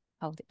it,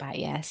 Hold it back.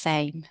 Yeah,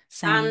 same,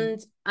 same.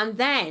 and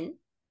then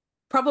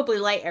probably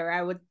later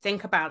I would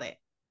think about it.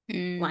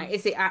 Like, Mm.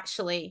 is it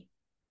actually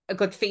a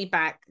good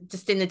feedback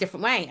just in a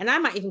different way? And I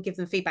might even give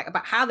them feedback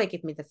about how they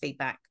give me the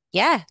feedback,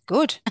 Yeah,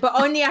 good. but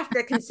only after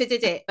I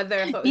considered it, whether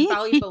I thought it was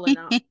valuable or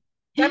not.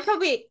 So I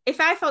probably,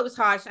 if I felt it was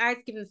harsh,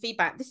 I'd give them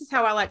feedback. This is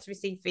how I like to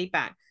receive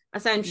feedback. I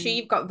say, I'm sure Mm.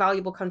 you've got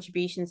valuable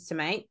contributions to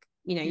make.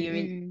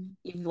 Mm.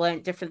 You've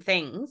learned different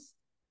things.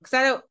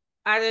 Because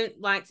I don't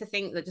like to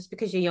think that just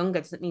because you're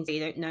younger doesn't mean that you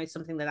don't know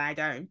something that I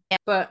don't. Yeah.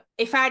 But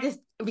if I just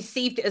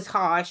received it as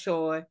harsh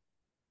or,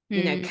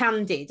 Mm.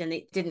 candid and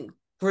it didn't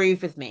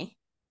groove with me,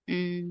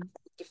 Mm.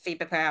 give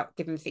feedback out,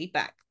 give them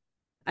feedback.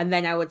 And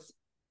then I would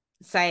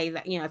say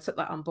that, I took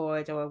that on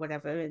board or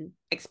whatever and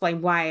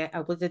explain why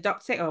I would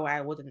adopt it or why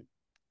I wouldn't.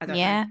 I don't know.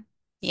 Yeah. It's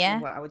Yeah.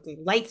 what I would do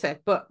later.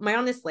 But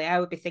honestly, I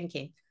would be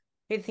thinking,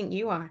 who do you think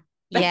you are?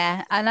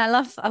 Yeah. And I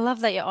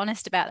love that you're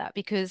honest about that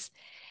because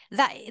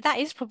that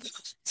is probably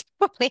it's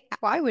probably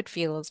how I would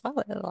feel as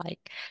well.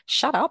 Like,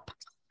 shut up.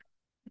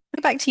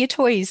 Go back to your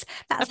toys.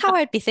 That's how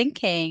I'd be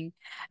thinking.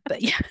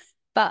 But yeah,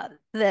 but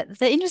the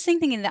interesting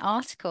thing in the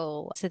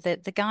article, so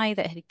the guy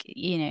that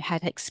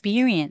had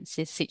experienced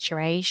this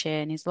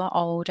situation is a lot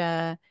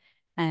older,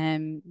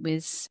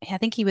 was I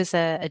think he was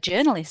a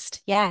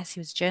journalist. Yes, he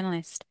was a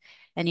journalist,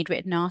 and he'd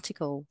written an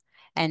article,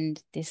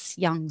 and this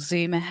young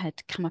Zoomer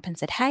had come up and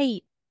said,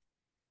 "Hey,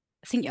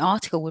 I think your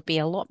article would be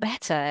a lot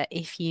better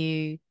if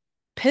you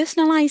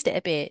personalized it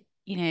a bit,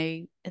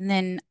 and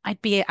then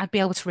I'd be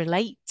able to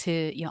relate to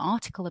your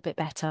article a bit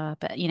better."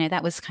 But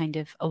that was kind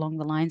of along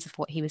the lines of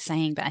what he was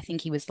saying, but I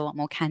think he was a lot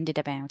more candid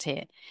about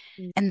it.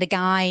 And the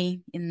guy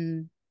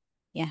in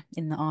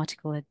the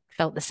article had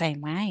felt the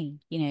same way,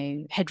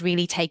 had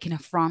really taken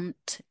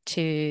affront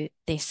to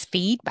this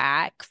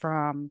feedback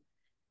from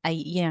a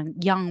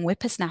young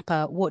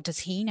whippersnapper. What does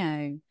he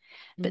know?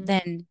 But Mm,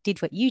 then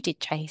did what you did,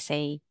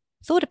 Tracy,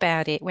 thought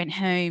about it, went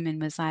home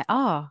and was like,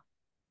 oh,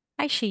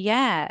 actually,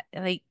 yeah,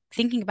 like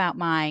thinking about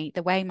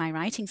the way my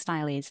writing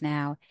style is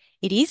now,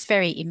 it is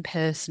very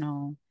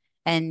impersonal.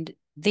 And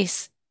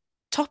this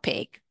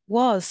topic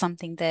was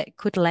something that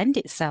could lend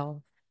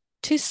itself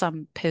to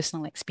some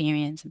personal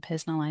experience and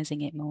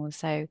personalizing it more.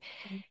 So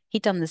mm.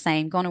 he'd done the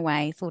same, gone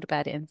away, thought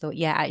about it, and thought,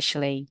 yeah,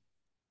 actually,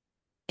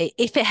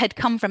 if it had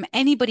come from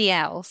anybody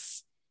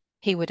else,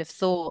 he would have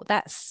thought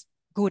that's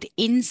good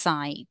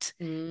insight,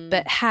 but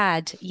Mm.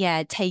 had,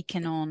 yeah,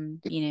 taken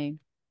on, the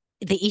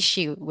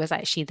issue was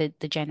actually the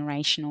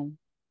generational,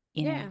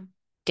 Yeah.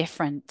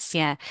 difference.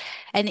 Yeah.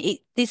 And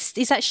this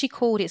is actually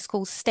it's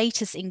called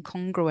status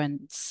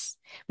incongruence,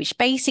 which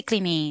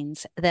basically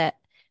means that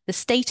the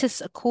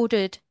status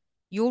accorded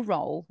your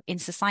role in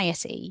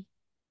society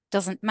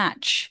doesn't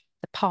match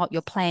the part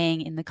you're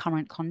playing in the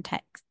current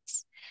context.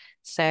 Mm.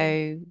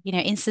 So,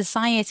 in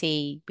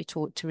society, we're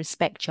taught to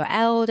respect your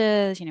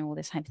elders, all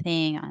this type of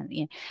thing.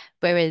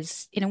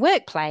 Whereas in a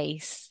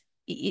workplace,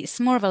 it's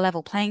more of a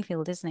level playing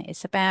field, isn't it?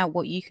 It's about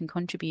what you can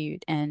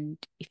contribute. And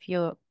if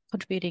you're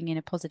contributing in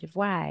a positive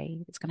way,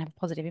 it's going to have a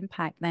positive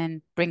impact,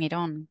 then bring it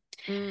on.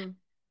 Mm.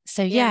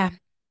 So, Yeah.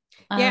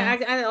 yeah. Yeah,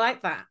 Uh, I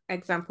like that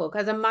example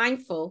because I'm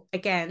mindful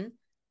again.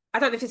 I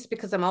don't know if it's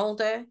because I'm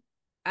older.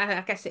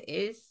 I guess it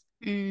is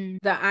mm,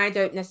 that I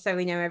don't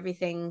necessarily know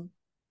everything,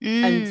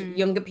 and mm,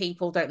 younger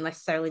people don't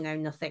necessarily know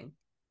nothing.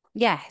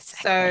 yeah,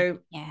 exactly. So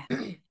Yeah.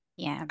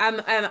 Yeah.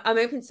 I'm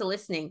open to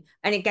listening,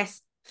 and I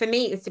guess for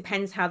me it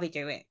depends how they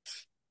do it.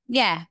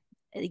 Yeah.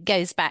 It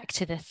goes back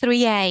to the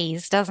three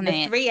A's, doesn't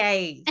The it? three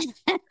A's. So,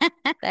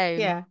 Yeah.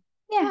 yeah,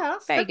 Yeah,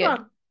 that's a very good good.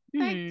 one. Hmm.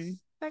 Thanks.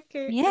 Thank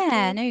you. Thank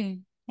Yeah, you. no, That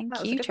thank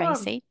was a you, good one.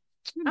 Tracy.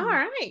 All Hmm.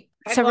 right.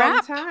 It's A a long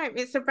wrap. time.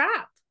 It's a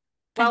wrap.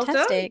 Well done.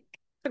 Fantastic. Thank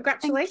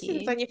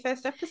Congratulations you. on your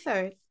first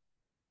episode.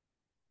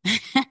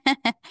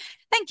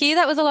 Thank you.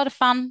 That was a lot of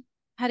fun.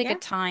 Had a Yeah.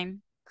 good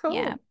time.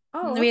 Yeah. Cool.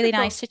 Oh, Really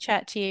nice wonderful. to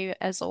chat to you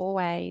as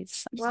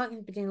always. Well,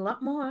 you've been doing a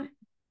lot more.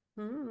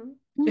 Mm.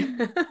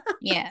 Hmm.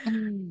 Yeah.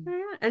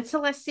 Yeah.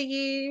 Until I see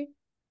you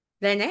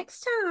the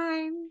next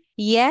time.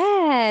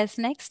 Yes,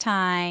 next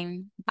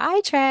time.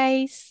 Bye,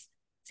 Trace.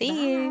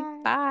 See you.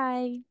 Bye.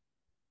 Bye.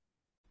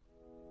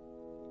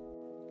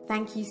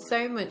 Thank you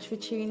so much for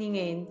tuning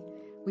in.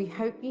 We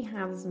hope you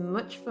had as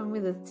much fun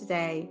with us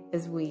today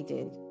as we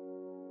did.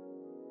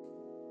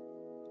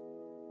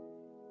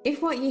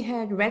 If what you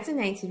heard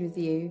resonated with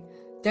you,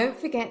 don't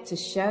forget to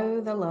show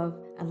the love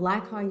and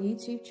like our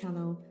YouTube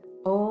channel,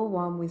 All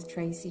One with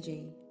Tracy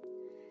G.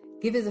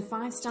 Give us a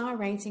 5-star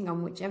rating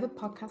on whichever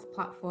podcast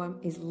platform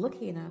is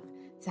lucky enough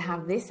to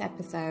have this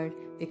episode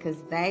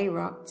because they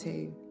rock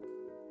too.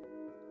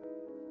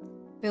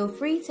 Feel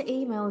free to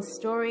email us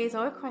stories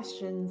or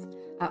questions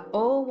at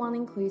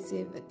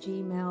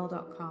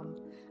alloneinclusive@gmail.com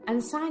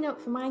and sign up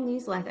for my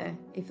newsletter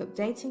if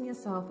updating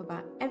yourself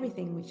about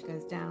everything which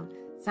goes down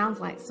sounds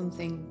like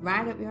something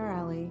right up your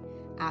alley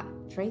at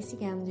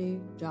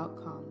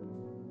tracygandu.com.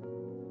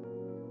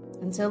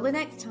 Until the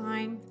next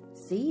time,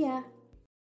 see ya!